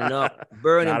 Not burning up.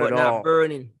 Burning, but not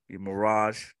burning. You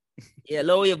mirage. Yeah,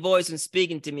 lower your voice when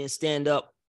speaking to me and stand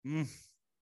up.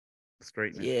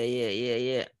 Straighten it.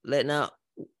 Yeah. Letting out.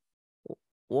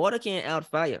 Water can't out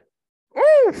fire.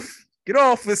 Ooh, get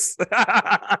off us.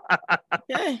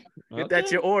 Okay. That's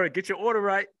your order. Get your order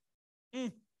right.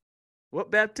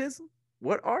 What baptism?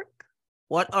 What ark?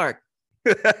 What ark?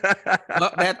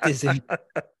 What baptism?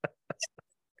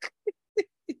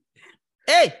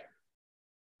 Hey!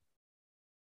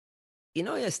 You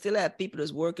know, you still have people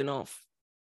that's working off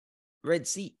Red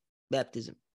Sea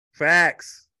baptism.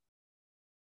 Facts.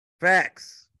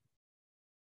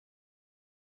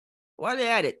 While they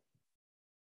at it,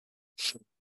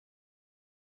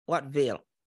 what veil?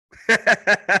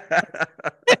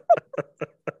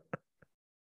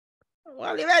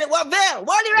 While you're at it, what veil?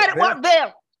 What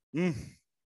veil?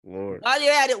 Lord. While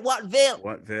you're at it, what veil?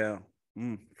 What veil?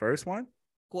 First one?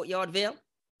 Courtyard veil?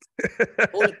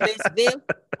 Holy place veil?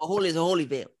 Or holy is a holy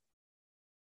veil?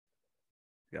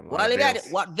 While you're at it,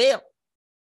 what veil?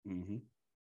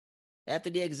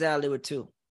 After the exile, there were two.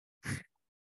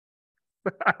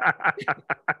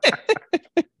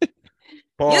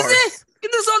 Bars. You see? You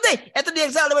do this all day. After the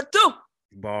exile, there were two.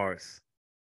 Bars.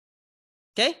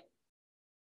 Okay?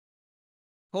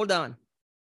 Hold on.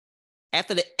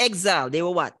 After the exile, they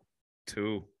were what?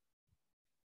 Two.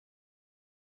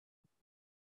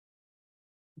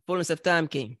 The fullness of time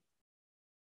came.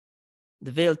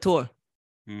 The veil tore.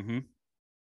 The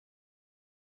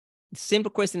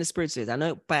simple question the Spirit says, I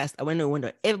know it passed, I went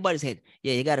under everybody's head.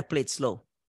 Yeah, you got to play it slow.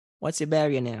 What's your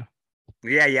barrier now?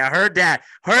 Yeah, heard that.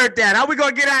 How we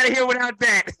going to get out of here without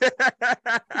that?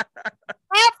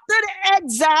 After the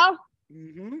exile,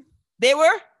 they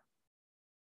were?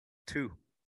 Two.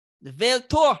 The veil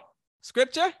tore.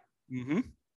 Scripture?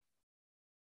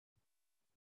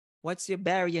 What's your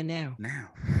barrier now?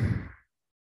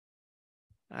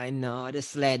 I know. I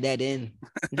just slide that in.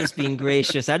 I'm just being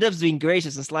gracious. I just being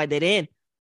gracious and slide that in.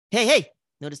 Hey.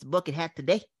 Notice the bucket hat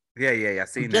today? Yeah. I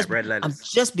seen that red letters. I'm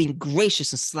just being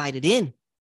gracious and slide it in.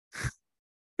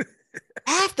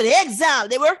 After the exile,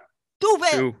 they were Two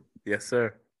veil. Two. Yes,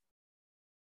 sir.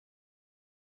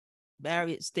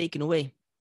 Barrier is taken away.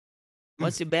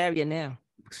 What's your barrier now?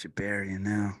 What's your barrier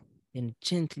now? And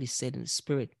gently said in the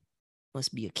spirit,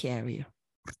 must be a carrier.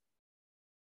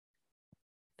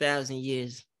 1,000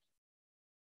 years.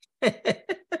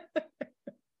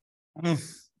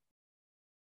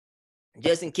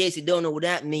 Just in case you don't know what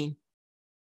that means,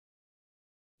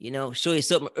 show you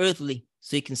something earthly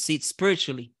so you can see it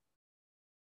spiritually.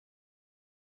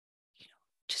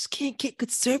 Just can't get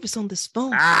good service on this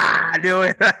phone. I knew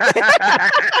it.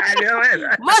 I knew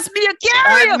it. Must be a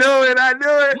carrier. I knew it. I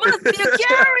knew it. Must be a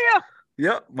carrier.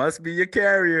 Yep, must be your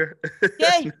carrier.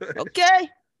 Okay. Okay.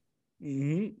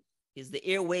 Mm-hmm. Is the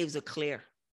airwaves are clear.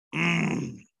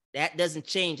 Mm. That doesn't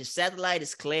change. The satellite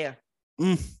is clear.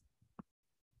 Mm.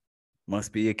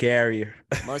 Must be a carrier.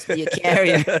 Must be a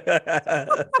carrier.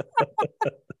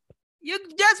 You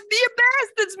just be a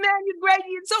bastards, man. You're great.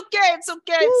 It's okay. It's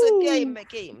okay. It's okay.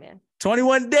 Okay, man.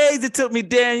 21 days it took me,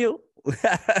 Daniel.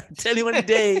 21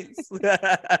 days.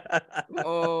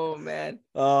 Oh, man.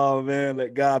 Oh, man.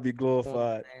 Let God be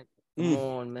glorified. Come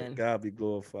on, man. Let God be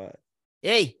glorified.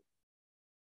 Hey.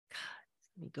 God,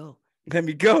 let me go. Let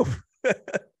me go.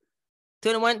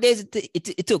 21 days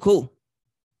it took who?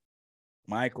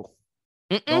 Michael.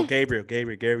 No, Gabriel.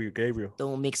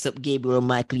 Don't mix up Gabriel and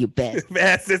Michael, you bad.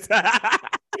 Bastards.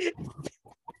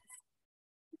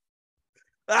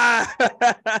 I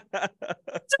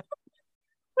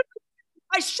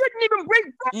shouldn't even break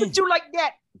back with you like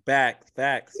that. Facts.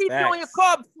 Leave you on your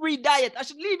carb-free diet. I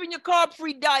should leave in your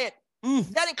carb-free diet.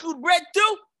 That include bread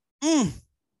too? 3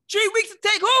 weeks to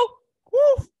take who?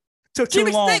 Woo. Took too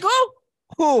long. 3 weeks to take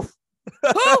who?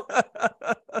 Who?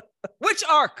 Which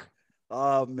ark?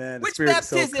 Oh, man. Which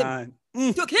baptism? baptism? So kind.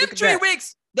 Took him 3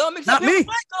 weeks. Don't mix Not up me. him with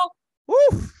Michael.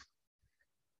 Woo.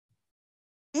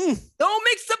 Don't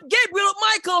mix up Gabriel with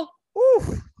Michael.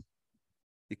 Woo.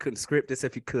 You couldn't script this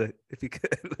if you could. Look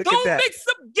Don't at that. mix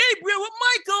up Gabriel with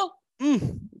Michael.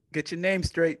 Get your name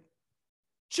straight.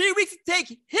 3 weeks to take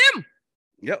him.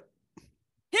 Yep.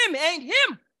 Him ain't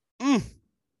him.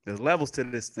 There's levels to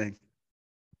this thing.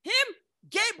 Him,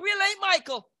 Gabriel ain't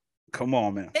Michael. Come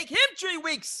on, man. Take him 3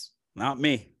 weeks. Not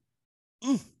me.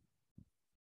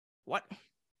 What?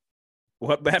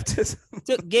 What baptism?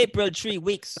 Took Gabriel 3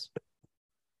 weeks.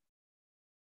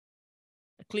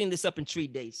 I cleaned this up in 3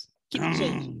 days. Keep it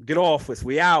changing. Get off us.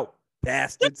 We out,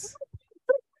 bastards.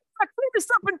 I cleaned this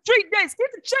up in 3 days.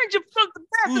 Keep the change of filthy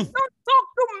bastards. Don't talk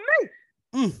to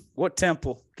me. What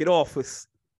temple? Get off us.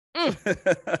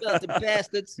 Filthy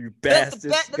bastards. You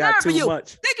bastards. Got too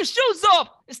much. Take your shoes off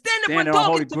and stand up and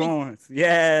talking to me.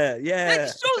 Yeah. Take your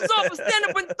shoes off and stand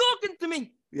up and talking to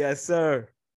me. Yes, sir.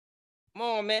 Come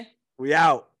on, man. We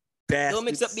out, bastards. Don't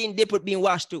mix up being dipped with being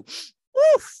washed too.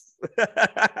 Woof.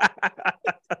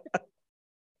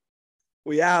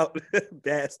 We out,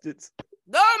 bastards.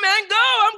 Go, man, go. I'm